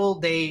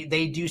FanDuel,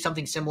 they do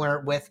something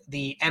similar with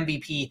the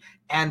MVP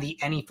and the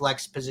any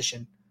flex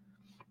position.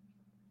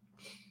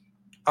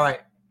 All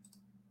right.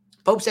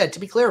 Pope said, to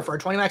be clear, for a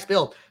 20 max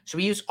build, should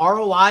we use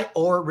ROI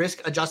or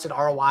risk adjusted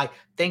ROI?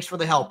 Thanks for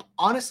the help.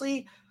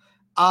 Honestly,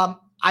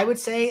 I would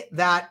say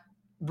that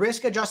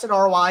risk adjusted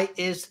ROI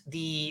is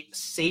the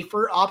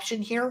safer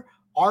option here.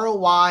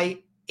 ROI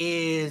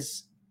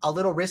is a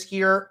little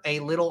riskier, a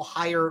little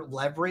higher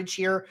leverage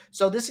here.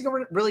 So this is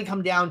going to really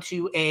come down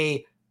to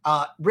a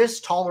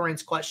risk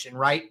tolerance question,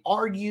 right?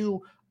 Are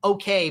you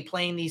okay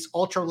playing these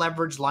ultra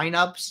leveraged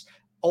lineups,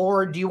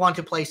 or do you want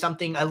to play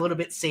something a little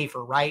bit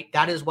safer, right?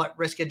 That is what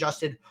risk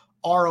adjusted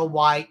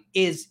ROI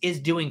is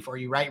doing for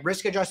you, right?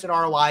 Risk adjusted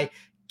ROI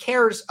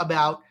cares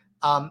about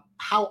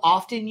how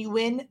often you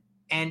win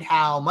and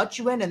how much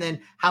you win, and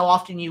then how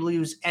often you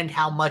lose and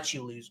how much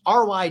you lose.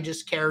 ROI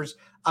just cares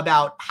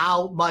about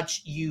how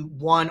much you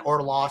won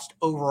or lost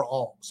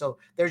overall. So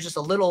there's just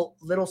a little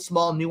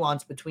small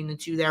nuance between the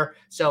two there.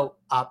 So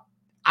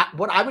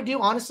what I would do,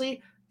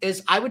 honestly,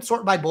 is I would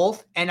sort by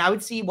both, and I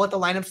would see what the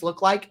lineups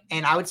look like,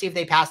 and I would see if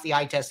they pass the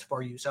eye test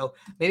for you. So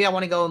maybe I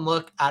want to go and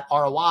look at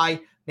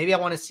ROI. Maybe I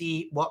want to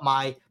see what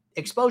my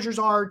exposures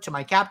are to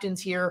my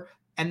captains here,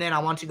 and then I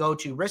want to go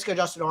to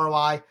risk-adjusted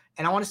ROI,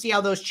 and I want to see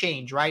how those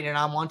change, right? And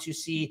I want to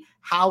see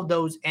how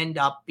those end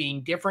up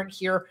being different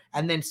here,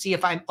 and then see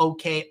if I'm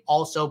okay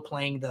also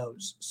playing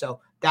those. So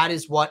that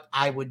is what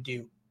I would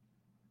do.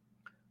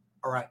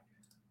 All right.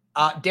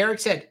 Derek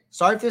said,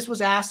 sorry if this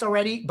was asked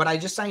already, but I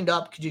just signed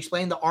up. Could you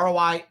explain the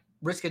ROI,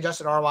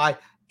 risk-adjusted ROI,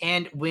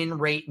 and win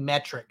rate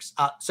metrics?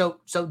 So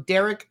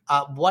Derek,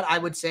 what I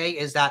would say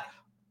is that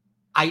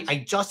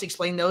I just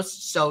explained those.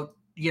 So,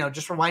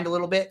 just rewind a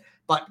little bit.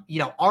 But,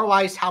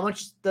 ROI is how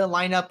much the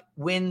lineup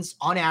wins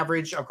on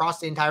average across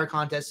the entire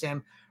contest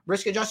sim.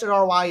 Risk-adjusted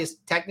ROI is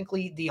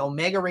technically the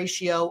omega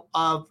ratio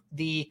of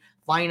the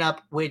lineup,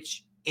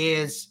 which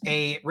is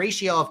a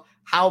ratio of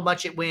how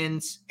much it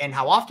wins and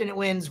how often it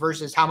wins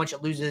versus how much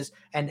it loses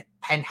and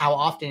how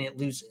often it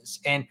loses.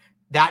 And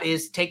that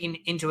is taking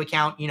into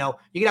account, you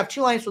could have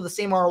two lineups with the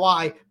same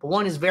ROI, but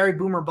one is very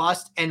boom or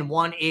bust and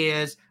one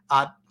is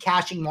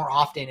cashing more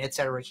often, et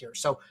cetera here.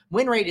 So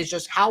win rate is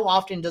just how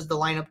often does the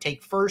lineup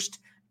take first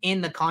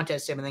in the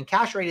contest sim. And then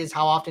cash rate is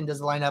how often does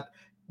the lineup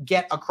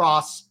get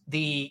across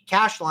the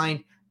cash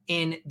line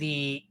in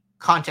the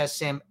contest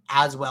sim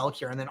as well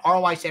here. And then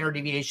ROI standard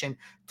deviation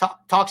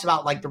talks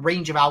about like the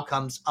range of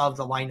outcomes of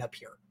the lineup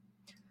here.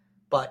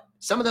 But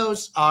some of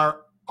those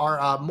are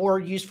more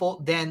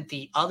useful than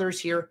the others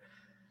here.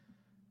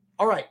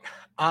 All right.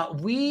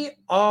 We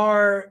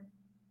are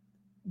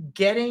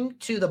getting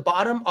to the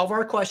bottom of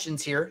our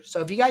questions here.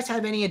 So if you guys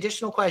have any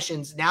additional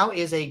questions, now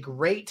is a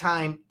great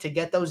time to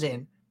get those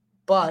in.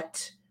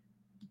 But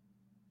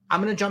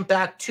I'm going to jump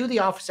back to the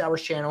Office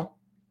Hours channel.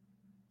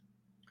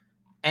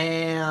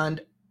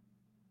 And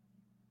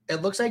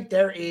it looks like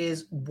there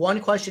is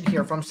one question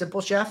here from Simple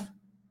Chef.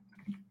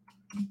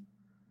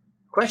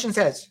 Question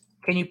says,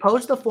 can you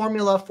post the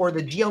formula for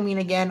the geomean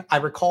again? I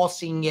recall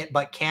seeing it,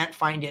 but can't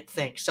find it.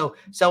 Thanks.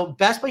 So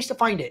best place to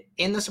find it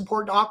in the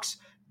support docs,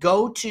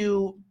 go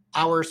to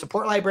our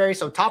support library.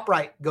 So top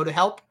right, go to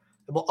help.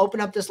 It will open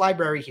up this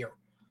library here.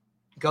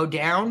 Go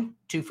down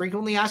to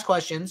frequently asked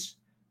questions,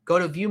 go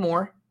to view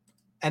more,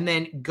 and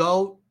then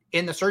go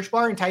in the search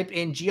bar and type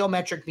in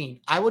geometric mean.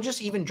 I will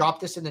just even drop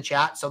this in the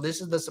chat. So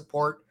this is the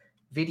support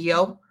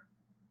video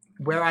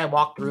where I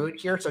walk through it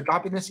here. So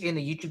dropping this in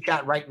the YouTube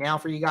chat right now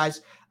for you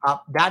guys.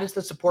 That is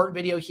the support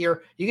video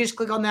here. You can just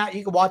click on that.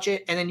 You can watch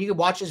it, and then you can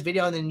watch this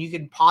video, and then you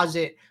can pause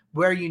it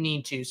where you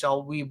need to. So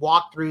we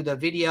walk through the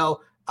video,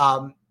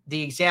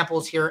 the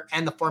examples here,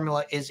 and the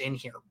formula is in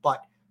here.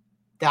 But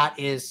that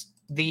is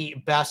the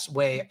best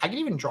way. I can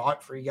even draw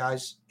it for you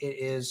guys. It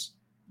is.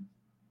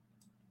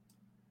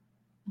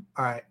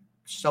 All right.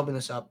 Just open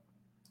this up.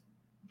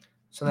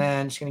 So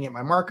then I'm just going to get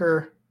my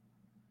marker.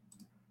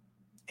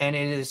 And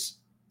it is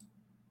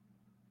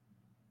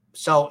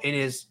So it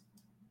is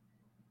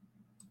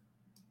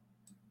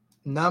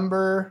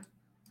number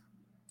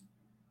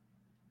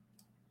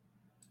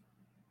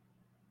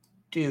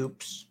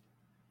dupes.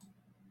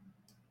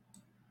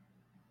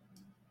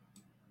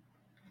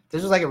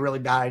 This was like a really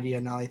bad idea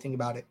now that I think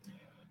about it.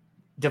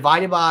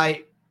 Divided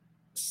by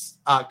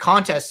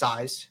contest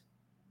size.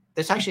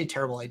 This is actually a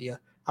terrible idea.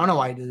 I don't know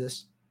why I did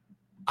this.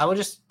 I'll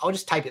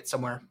just type it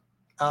somewhere.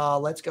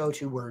 Let's go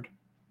to Word.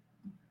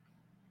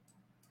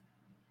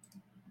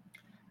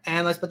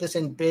 And let's put this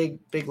in big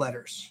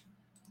letters.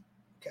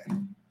 Okay.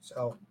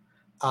 So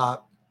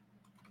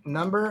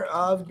number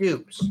of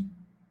dupes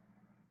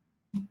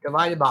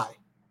divided by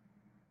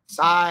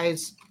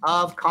size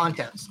of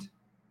contest.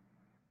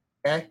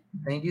 Okay.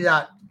 And you do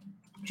that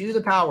to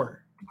the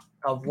power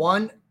of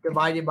 1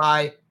 divided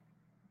by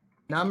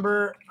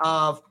number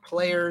of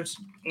players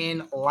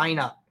in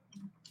lineup.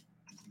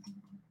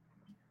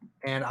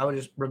 And I would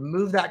just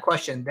remove that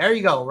question. There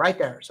you go, right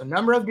there. So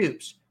number of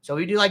dupes. So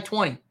we do like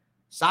 20.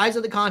 Size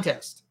of the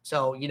contest.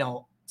 So,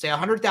 say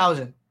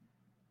 100,000.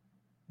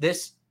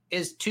 This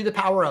is to the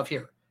power of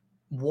here.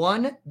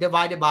 1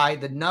 divided by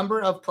the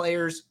number of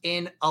players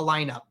in a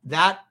lineup.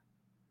 That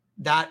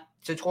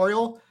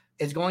tutorial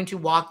is going to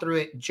walk through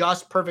it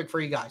just perfect for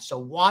you guys. So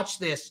watch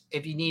this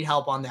if you need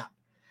help on that.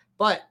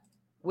 But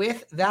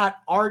with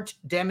that art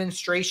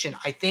demonstration,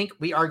 I think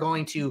we are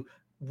going to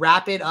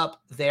wrap it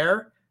up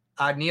there.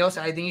 Neos,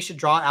 I think you should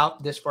draw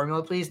out this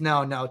formula, please.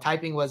 No,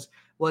 typing was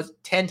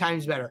 10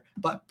 times better.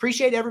 But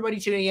appreciate everybody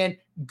tuning in.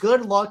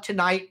 Good luck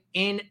tonight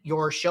in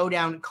your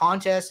Showdown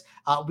contest.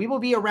 We will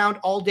be around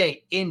all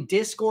day in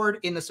Discord,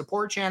 in the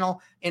support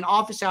channel, in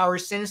office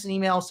hours. Send us an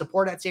email,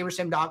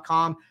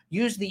 support@sabersim.com.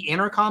 Use the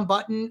intercom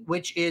button,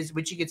 which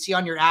you can see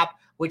on your app,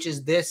 which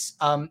is this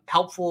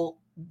helpful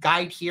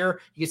guide here.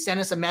 You can send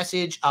us a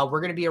message.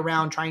 We're going to be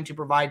around trying to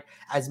provide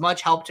as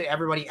much help to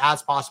everybody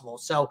as possible.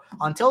 So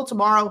until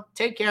tomorrow,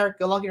 take care.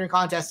 Good luck in your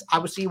contest. I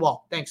will see you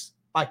all. Thanks.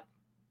 Bye.